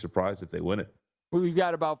wouldn't be surprised if they win it. We've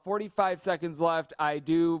got about 45 seconds left. I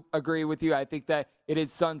do agree with you. I think that it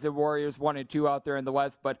is Suns and Warriors 1 and 2 out there in the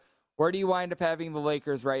West, but where do you wind up having the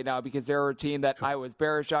Lakers right now? Because they're a team that I was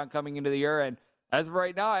bearish on coming into the year, and as of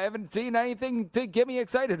right now, I haven't seen anything to get me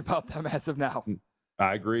excited about them as of now.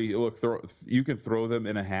 I agree. Look, you can throw them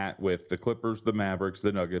in a hat with the Clippers, the Mavericks,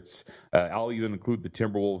 the Nuggets. I'll even include the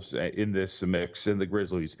Timberwolves in this mix, and the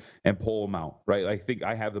Grizzlies, and pull them out, right? I think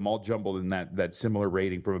I have them all jumbled in that similar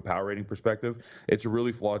rating from a power rating perspective. It's a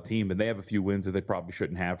really flawed team, and they have a few wins that they probably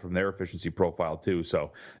shouldn't have from their efficiency profile too.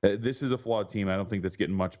 So this is a flawed team. I don't think that's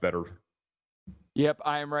getting much better. Yep,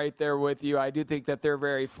 I am right there with you. I do think that they're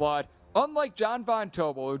very flawed. Unlike John Von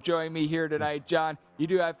Tobel, who joined me here tonight. John, you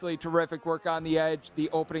do absolutely terrific work on The Edge, the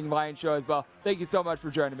opening line show as well. Thank you so much for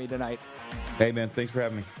joining me tonight. Hey, man, thanks for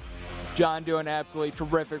having me. John doing absolutely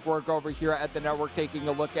terrific work over here at the network, taking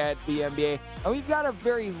a look at the NBA. And we've got a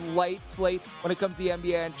very light slate when it comes to the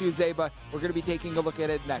NBA on Tuesday, but we're going to be taking a look at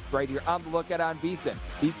it next, right here on The Lookout on VSiN,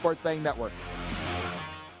 the Sports Betting Network.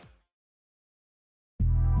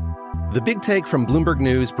 The Big Take from Bloomberg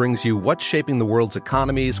News brings you what's shaping the world's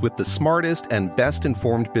economies with the smartest and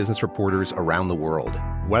best-informed business reporters around the world.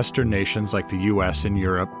 Western nations like the U.S. and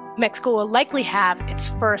Europe. Mexico will likely have its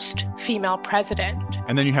first female president.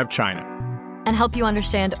 And then you have China. And help you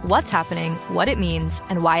understand what's happening, what it means,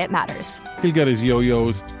 and why it matters. He'll get his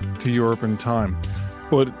yo-yos to Europe in time.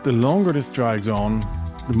 But the longer this drags on,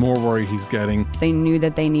 the more worry he's getting. They knew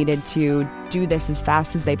that they needed to do this as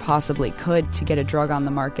fast as they possibly could to get a drug on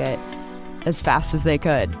the market as fast as they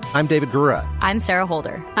could. I'm David Gura. I'm Sarah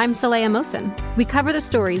Holder. I'm Saleha Mohsin. We cover the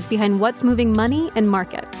stories behind what's moving money and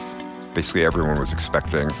markets. Basically, everyone was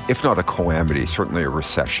expecting, if not a calamity, certainly a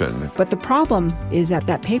recession. But the problem is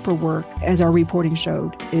that paperwork, as our reporting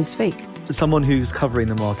showed, is fake. As someone who's covering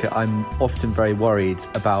the market, I'm often very worried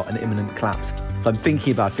about an imminent collapse. So I'm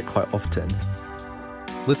thinking about it quite often.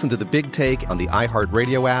 Listen to The Big Take on the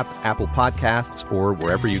iHeartRadio app, Apple Podcasts, or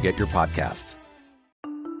wherever you get your podcasts.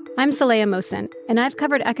 I'm Saleha Mohsin, and I've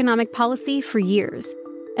covered economic policy for years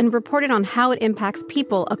and reported on how it impacts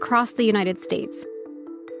people across the United States.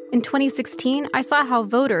 In 2016, I saw how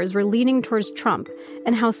voters were leaning towards Trump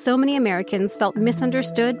and how so many Americans felt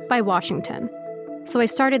misunderstood by Washington. So I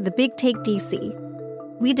started The Big Take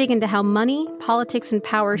DC. We dig into how money, politics, and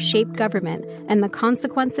power shape government and the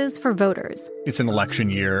consequences for voters. It's an election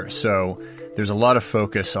year, so there's a lot of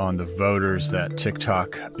focus on the voters that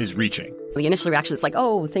TikTok is reaching. The initial reaction is like,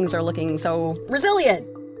 oh, things are looking so resilient.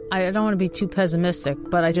 I don't want to be too pessimistic,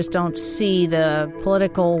 but I just don't see the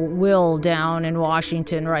political will down in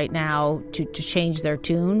Washington right now to change their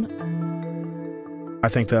tune. I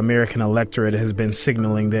think the American electorate has been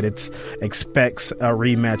signaling that it expects a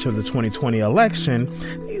rematch of the 2020 election.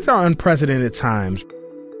 These are unprecedented times.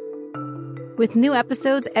 With new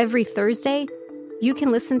episodes every Thursday, you can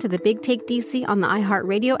listen to The Big Take DC on the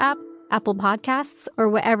iHeartRadio app, Apple Podcasts, or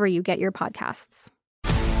wherever you get your podcasts.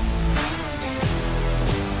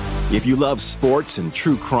 If you love sports and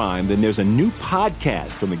true crime, then there's a new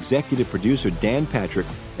podcast from executive producer Dan Patrick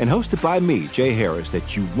and hosted by me, Jay Harris,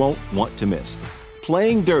 that you won't want to miss.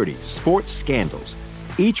 Playing Dirty: Sports Scandals.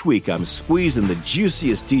 Each week, I'm squeezing the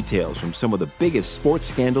juiciest details from some of the biggest sports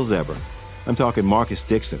scandals ever. I'm talking Marcus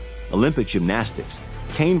Dixon, Olympic gymnastics,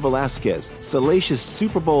 Cain Velasquez, salacious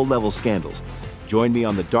Super Bowl-level scandals. Join me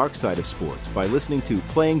on the dark side of sports by listening to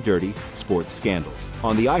Playing Dirty: Sports Scandals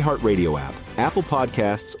on the iHeartRadio app, Apple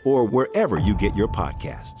Podcasts, or wherever you get your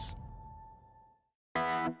podcasts.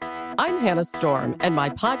 I'm Hannah Storm, and my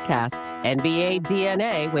podcast, NBA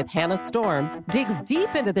DNA with Hannah Storm, digs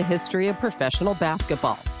deep into the history of professional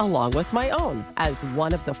basketball, along with my own, as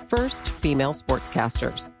one of the first female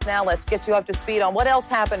sportscasters. Now let's get you up to speed on what else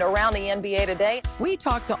happened around the NBA today. We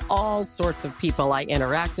talk to all sorts of people I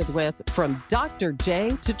interacted with, from Dr.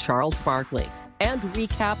 J to Charles Barkley, and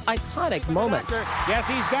recap iconic moments. Yes,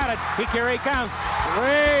 he's got it. Here he comes.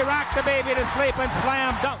 Way rock the baby to sleep and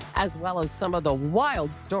slam dunk. As well as some of the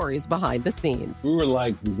wild stories behind the scenes. We were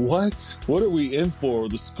like, what? What are we in for?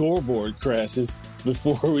 The scoreboard crashes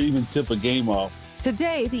before we even tip a game off.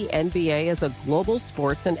 Today, the NBA is a global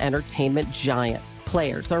sports and entertainment giant.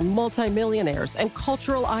 Players are multimillionaires and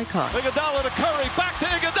cultural icons. Iguodala to Curry, back to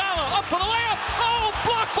Iguodala, up for the layup. Oh,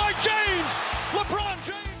 blocked by James. LeBron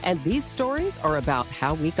James. And these stories are about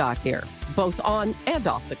how we got here, both on and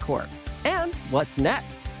off the court. And what's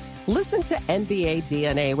next? Listen to NBA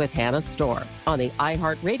DNA with Hannah Storm on the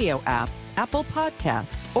iHeartRadio app, Apple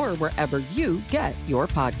Podcasts, or wherever you get your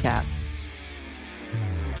podcasts.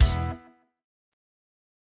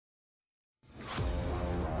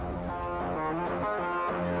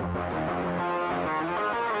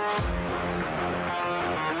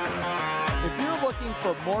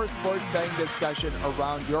 For more sports betting discussion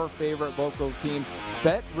around your favorite local teams,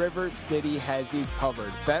 Bet Rivers City has you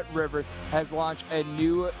covered. Bet Rivers has launched a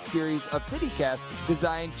new series of CityCasts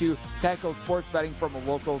designed to tackle sports betting from a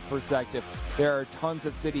local perspective. There are tons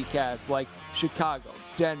of CityCasts like Chicago,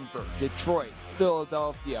 Denver, Detroit,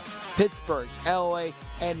 Philadelphia, Pittsburgh, LA,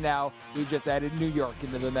 and now we just added New York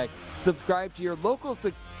into the mix. Subscribe to your local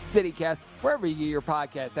CityCast wherever you get your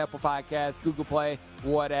podcasts, Apple Podcasts, Google Play,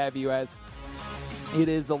 what have you. As it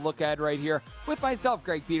is a look at right here with myself,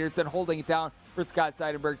 Greg Peterson, holding it down for Scott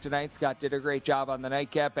Seidenberg tonight. Scott did a great job on the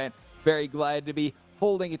nightcap, and very glad to be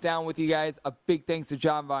holding it down with you guys. A big thanks to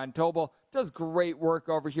John Von Tobel. Does great work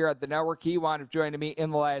over here at the network. He wound up joining me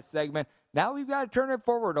in the last segment. Now we've got to turn it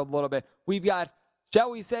forward a little bit. We've got,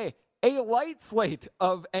 shall we say, a light slate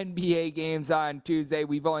of NBA games on Tuesday.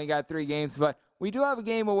 We've only got 3 games, but we do have a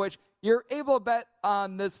game in which you're able to bet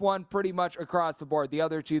on this one pretty much across the board. The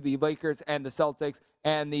other two, the Lakers and the Celtics,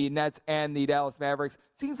 and the Nets and the Dallas Mavericks.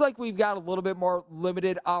 Seems like we've got a little bit more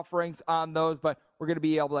limited offerings on those, but we're going to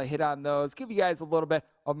be able to hit on those, give you guys a little bit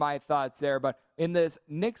of my thoughts there. But in this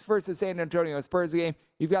Knicks versus San Antonio Spurs game,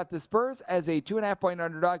 you've got the Spurs as a 2.5-point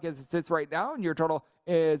underdog as it sits right now, and your total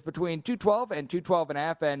is between 212 and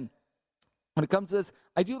 212.5. And when it comes to this,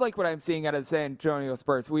 I do like what I'm seeing out of the San Antonio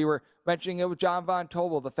Spurs. We were mentioning it with John Von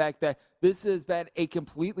Tobel, the fact that this has been a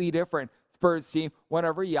completely different Spurs team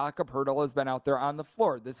whenever Jakob Poeltl has been out there on the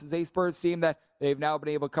floor. This is a Spurs team that they've now been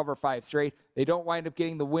able to cover 5 straight. They don't wind up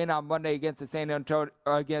getting the win on Monday against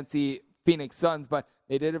the Phoenix Suns, but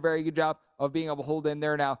they did a very good job of being able to hold in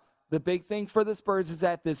there. Now, the big thing for the Spurs is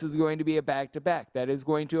that this is going to be a back-to-back. That is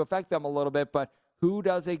going to affect them a little bit, but who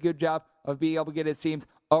does a good job of being able to get his teams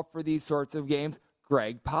up for these sorts of games?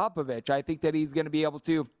 Greg Popovich. I think that he's going to be able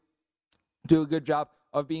to do a good job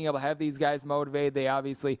of being able to have these guys motivated. They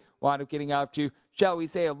obviously wound up getting off to, shall we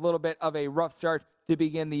say, a little bit of a rough start to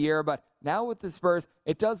begin the year. But now with the Spurs,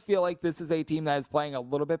 it does feel like this is a team that is playing a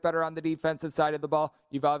little bit better on the defensive side of the ball.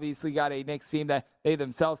 You've obviously got a Knicks team that they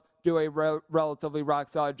themselves do a relatively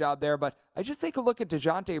rock-solid job there. But I just take a look at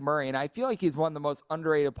DeJounte Murray, and I feel like he's one of the most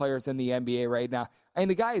underrated players in the NBA right now. I mean,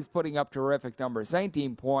 the guy is putting up terrific numbers,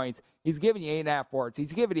 19 points. He's giving you 8.5 boards.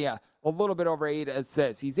 He's giving you a little bit over 8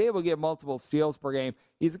 assists. He's able to get multiple steals per game.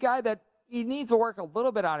 He's a guy that he needs to work a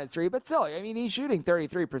little bit on his three, but still, I mean, he's shooting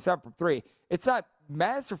 33% from three. It's not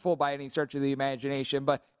masterful by any stretch of the imagination,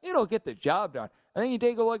 but it'll get the job done. And then you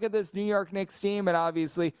take a look at this New York Knicks team, and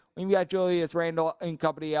obviously, when you got Julius Randle and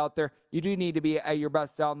company out there, you do need to be at your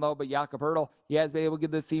best down low, but Jakob Poeltl, he has been able to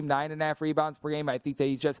give this team 9.5 rebounds per game. I think that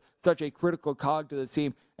he's just such a critical cog to the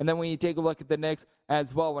team. And then when you take a look at the Knicks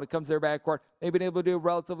as well, when it comes to their backcourt, they've been able to do a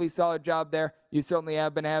relatively solid job there. You certainly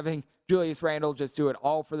have been having Julius Randle just do it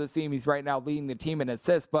all for the team. He's right now leading the team in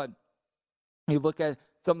assists, but you look at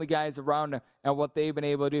some of the guys around him and what they've been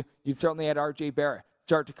able to do. You've certainly had R.J. Barrett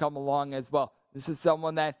start to come along as well. This is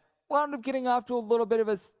someone that wound up getting off to a little bit of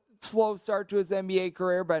a slow start to his NBA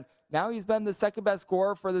career, but now he's been the second best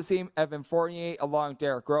scorer for the team. Evan Fournier along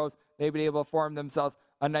Derrick Rose. They've been able to form themselves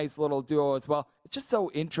a nice little duo as well. It's just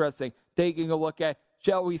so interesting taking a look at,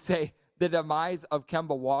 shall we say, the demise of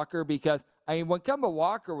Kemba Walker, because, I mean, when Kemba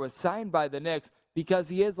Walker was signed by the Knicks, because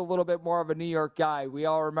he is a little bit more of a New York guy, we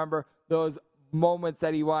all remember those moments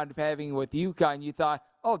that he wound up having with UConn. You thought,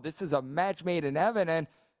 oh, this is a match made in heaven, and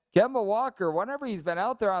Kemba Walker, whenever he's been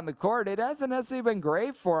out there on the court, it hasn't necessarily been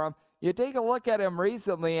great for him. You take a look at him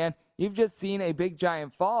recently, and you've just seen a big,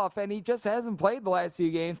 giant fall-off, and he just hasn't played the last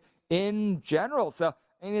few games in general. So,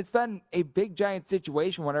 I mean, it's been a big, giant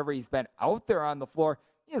situation whenever he's been out there on the floor.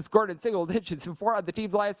 He has scored in single digits in 4 of the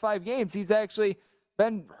team's last 5 games. He's actually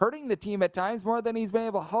been hurting the team at times more than he's been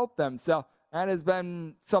able to help them. So that has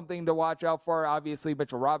been something to watch out for. Obviously,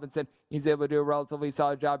 Mitchell Robinson, he's able to do a relatively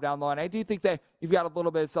solid job down low. And I do think that you've got a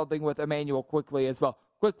little bit of something with Emmanuel Quickley as well.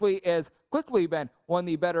 Quickley been one of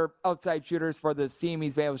the better outside shooters for this team.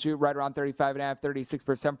 He's been able to shoot right around 35.5%,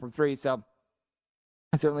 36% from 3. So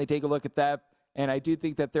I certainly take a look at that. And I do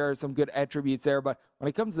think that there are some good attributes there. But when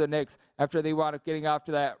it comes to the Knicks, after they wound up getting off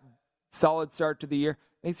to that solid start to the year,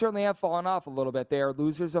 they certainly have fallen off a little bit. They are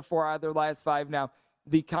losers of 4 out of their last 5 now.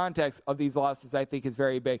 The context of these losses, I think, is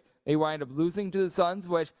very big. They wind up losing to the Suns,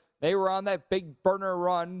 which they were on that big burner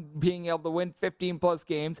run, being able to win 15-plus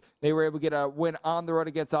games. They were able to get a win on the road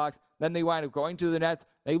against Hawks. Then they wind up going to the Nets.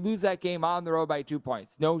 They lose that game on the road by 2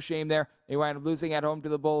 points. No shame there. They wind up losing at home to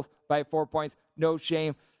the Bulls by 4 points. No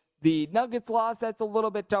shame. The Nuggets loss, that's a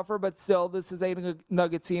little bit tougher, but still, this is a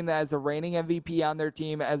Nuggets team that has a reigning MVP on their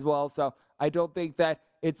team as well. So I don't think that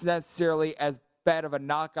it's necessarily as bad of a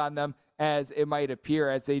knock on them as it might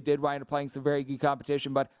appear, as they did wind up playing some very good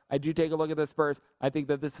competition. But I do take a look at the Spurs. I think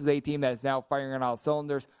that this is a team that is now firing on all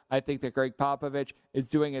cylinders. I think that Greg Popovich is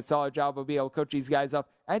doing a solid job of being able to coach these guys up.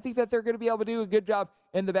 I think that they're going to be able to do a good job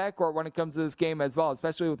in the backcourt when it comes to this game as well,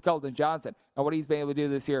 especially with Keldon Johnson and what he's been able to do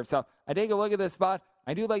this year. So I take a look at this spot.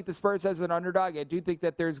 I do like the Spurs as an underdog. I do think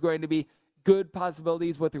that there's going to be good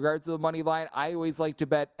possibilities with regards to the money line. I always like to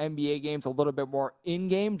bet NBA games a little bit more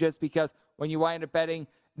in-game, just because when you wind up betting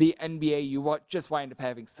the NBA, you just wind up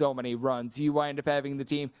having so many runs. You wind up having the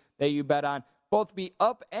team that you bet on both be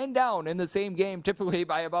up and down in the same game, typically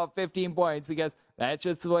by about 15 points, because that's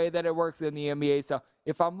just the way that it works in the NBA. So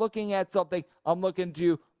if I'm looking at something, I'm looking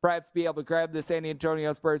to perhaps be able to grab the San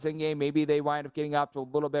Antonio Spurs in game. Maybe they wind up getting off to a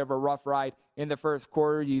little bit of a rough ride in the first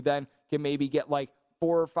quarter. You then can maybe get like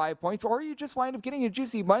 4 or 5 points, or you just wind up getting a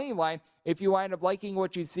juicy money line. If you wind up liking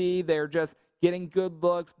what you see, they're just getting good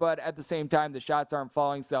looks, but at the same time, the shots aren't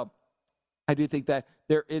falling. So I do think that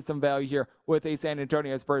there is some value here with a San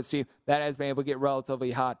Antonio Spurs team that has been able to get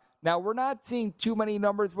relatively hot. Now, we're not seeing too many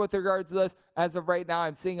numbers with regards to this. As of right now,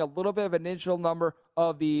 I'm seeing a little bit of an initial number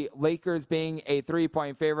of the Lakers being a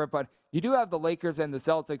 3-point favorite, but you do have the Lakers and the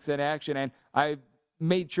Celtics in action, and I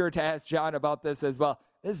made sure to ask John about this as well.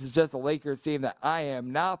 This is just a Lakers team that I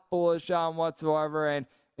am not bullish on whatsoever, and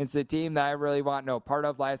it's a team that I really want no part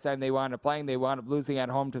of. Last time they wound up playing, they wound up losing at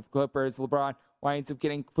home to the Clippers. LeBron winds up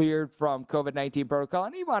getting cleared from COVID-19 protocol,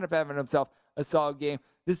 and he wound up having himself a solid game.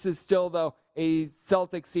 This is still, though, a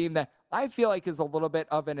Celtics team that I feel like is a little bit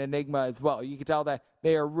of an enigma as well. You can tell that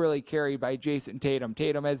they are really carried by Jason Tatum.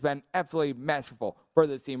 Tatum has been absolutely masterful for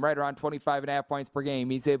this team, right around 25.5 points per game.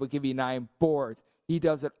 He's able to give you 9 boards. He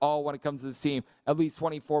does it all when it comes to this team, at least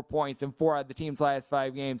 24 points in 4 out of the team's last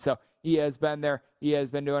 5 games. So he has been there. He has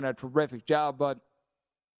been doing a terrific job. But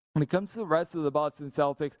when it comes to the rest of the Boston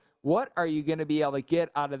Celtics, what are you going to be able to get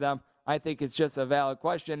out of them? I think it's just a valid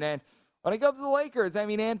question. And when it comes to the Lakers, I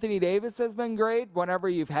mean, Anthony Davis has been great. Whenever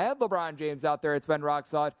you've had LeBron James out there, it's been rock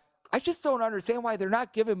solid. I just don't understand why they're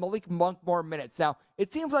not giving Malik Monk more minutes. Now,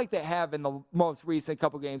 it seems like they have in the most recent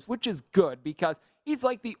couple games, which is good because he's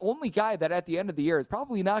like the only guy that at the end of the year is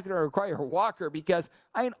probably not going to require Walker because,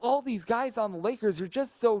 I mean, all these guys on the Lakers are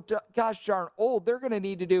just so gosh darn old. They're going to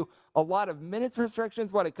need to do a lot of minutes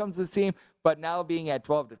restrictions when it comes to this team, but now being at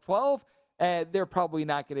 12-12, they're probably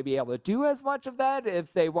not going to be able to do as much of that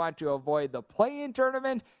if they want to avoid the play-in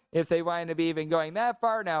tournament, if they want to be even going that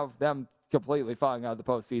far. Now, them completely falling out of the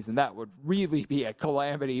postseason, that would really be a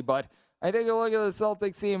calamity. But I take a look at the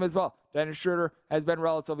Celtics team as well. Dennis Schroeder has been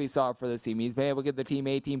relatively solid for this team. He's been able to get the team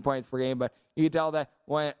 18 points per game, but you can tell that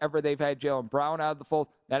whenever they've had Jaylen Brown out of the fold,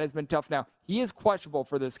 that has been tough. Now, he is questionable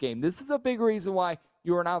for this game. This is a big reason why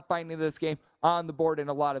you are not finding this game on the board in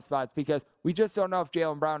a lot of spots because we just don't know if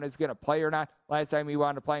Jaylen Brown is going to play or not. Last time he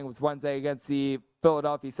wound up playing was Wednesday against the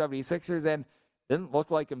Philadelphia 76ers, and didn't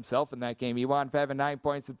look like himself in that game. He wound up having 9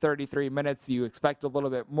 points in 33 minutes. You expect a little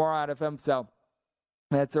bit more out of him, so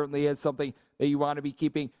that certainly is something that you want to be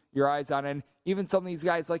keeping your eyes on. And even some of these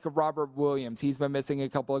guys like a Robert Williams, he's been missing a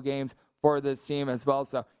couple of games for this team as well,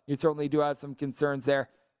 so you certainly do have some concerns there.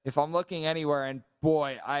 If I'm looking anywhere, and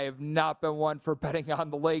boy, I have not been one for betting on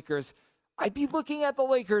the Lakers, I'd be looking at the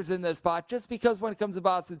Lakers in this spot just because when it comes to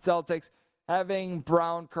Boston Celtics, having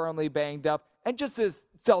Brown currently banged up, and just this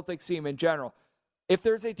Celtics team in general, if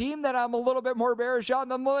there's a team that I'm a little bit more bearish on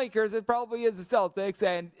than the Lakers, it probably is the Celtics,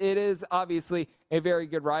 and it is obviously a very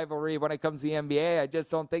good rivalry when it comes to the NBA. I just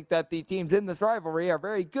don't think that the teams in this rivalry are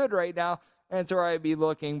very good right now, and that's where I'd be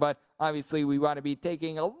looking, but obviously we want to be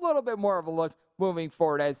taking a little bit more of a look moving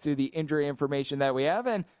forward as to the injury information that we have,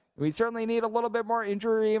 and we certainly need a little bit more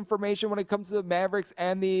injury information when it comes to the Mavericks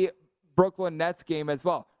and the Brooklyn Nets game as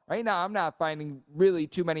well. Right now, I'm not finding really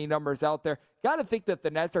too many numbers out there. Got to think that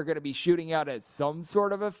the Nets are going to be shooting out as some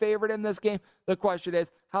sort of a favorite in this game. The question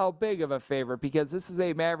is, how big of a favorite? Because this is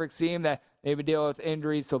a Mavericks team that they've been dealing with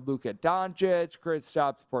injuries to Luka Doncic.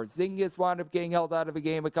 Kristaps Porzingis wound up getting held out of a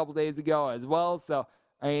game a couple days ago as well. So,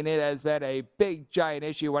 I mean, it has been a big, giant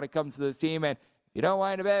issue when it comes to this team. And you don't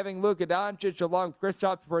wind up having Luka Doncic along with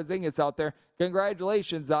Kristaps Porzingis out there.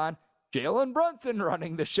 Congratulations on Jalen Brunson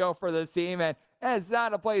running the show for this team. And it's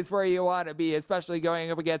not a place where you want to be, especially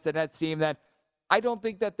going up against a Nets team that I don't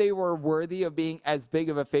think that they were worthy of being as big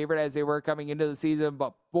of a favorite as they were coming into the season.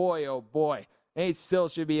 But boy, oh boy, they still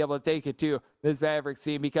should be able to take it to this Mavericks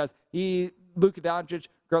team because Luka Doncic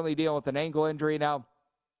currently dealing with an ankle injury now.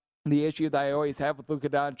 The issue that I always have with Luka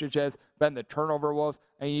Doncic has been the turnover woes,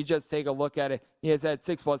 and you just take a look at it. He has had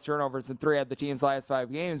 6+ turnovers in 3 of the team's last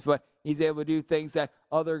 5 games, but he's able to do things that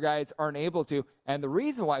other guys aren't able to. And the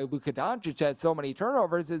reason why Luka Doncic has so many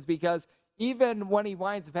turnovers is because even when he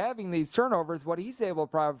winds up having these turnovers, what he's able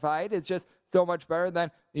to provide is just so much better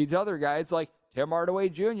than these other guys like Tim Hardaway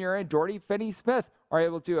Jr. and Jordy Finney-Smith are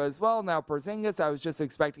able to as well. Now, Porzingis, I was just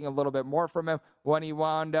expecting a little bit more from him when he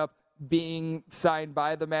wound up being signed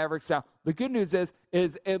by the Mavericks. Now, the good news is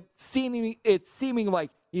it's seeming like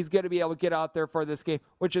he's going to be able to get out there for this game,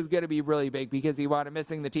 which is going to be really big because he wound up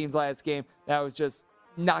missing the team's last game. That was just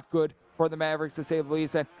not good for the Mavericks, to say the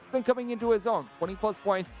least, and he's been coming into his own. 20+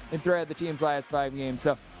 points in 3 of the team's last 5 games.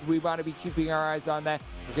 So we want to be keeping our eyes on that.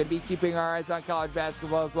 We're going to be keeping our eyes on college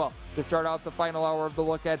basketball as well. To start out the final hour of the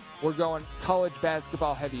look at, we're going college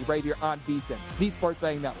basketball heavy right here on VSiN, the Sports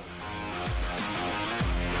Betting Network.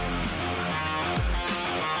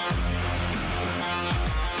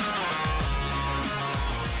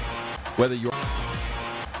 Whether you're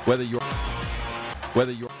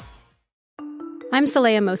I'm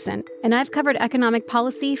Saleha Mohsin, and I've covered economic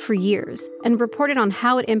policy for years and reported on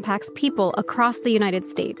how it impacts people across the United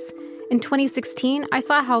States. In 2016, I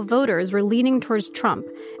saw how voters were leaning towards Trump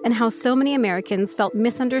and how so many Americans felt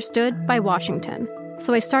misunderstood by Washington.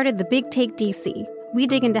 So I started The Big Take DC. We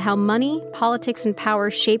dig into how money, politics, and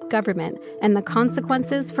power shape government and the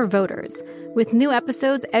consequences for voters. With new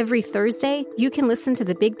episodes every Thursday, you can listen to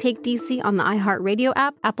The Big Take DC on the iHeartRadio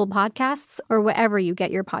app, Apple Podcasts, or wherever you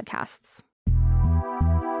get your podcasts.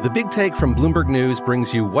 The Big Take from Bloomberg News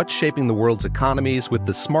brings you what's shaping the world's economies with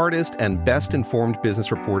the smartest and best-informed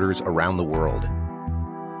business reporters around the world.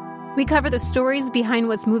 We cover the stories behind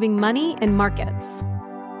what's moving money and markets,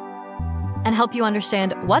 and help you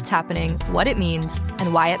understand what's happening, what it means,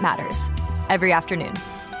 and why it matters every afternoon.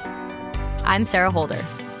 I'm Sarah Holder.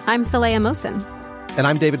 I'm Saleha Mohsin. And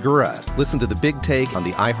I'm David Gura. Listen to The Big Take on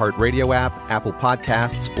the iHeartRadio app, Apple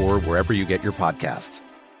Podcasts, or wherever you get your podcasts.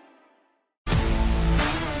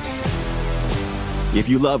 If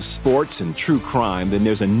you love sports and true crime, then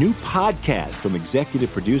there's a new podcast from executive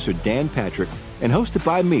producer Dan Patrick and hosted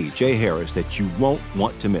by me, Jay Harris, that you won't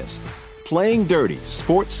want to miss. Playing Dirty: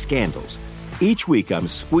 Sports Scandals. Each week, I'm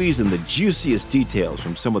squeezing the juiciest details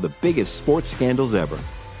from some of the biggest sports scandals ever.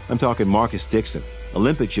 I'm talking Marcus Dixon,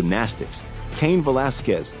 Olympic gymnastics, Cain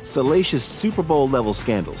Velasquez, salacious Super Bowl-level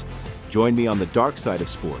scandals. Join me on the dark side of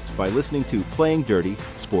sports by listening to Playing Dirty: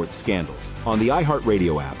 Sports Scandals on the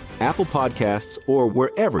iHeartRadio app, Apple Podcasts, or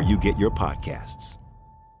wherever you get your podcasts.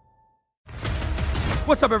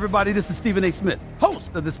 What's up, everybody? This is Stephen A. Smith,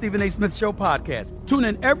 host of the Stephen A. Smith Show podcast. Tune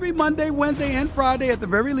in every Monday, Wednesday, and Friday at the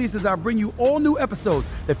very least as I bring you all new episodes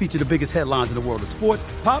that feature the biggest headlines in the world of sports,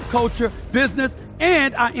 pop culture, business,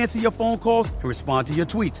 and I answer your phone calls and respond to your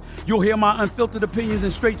tweets. You'll hear my unfiltered opinions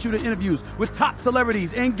and straight-shooter interviews with top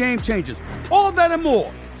celebrities and game changers. All that and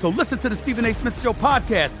more. So listen to the Stephen A. Smith Show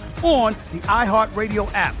podcast on the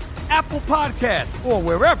iHeartRadio app, Apple Podcasts, or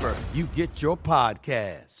wherever you get your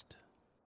podcasts.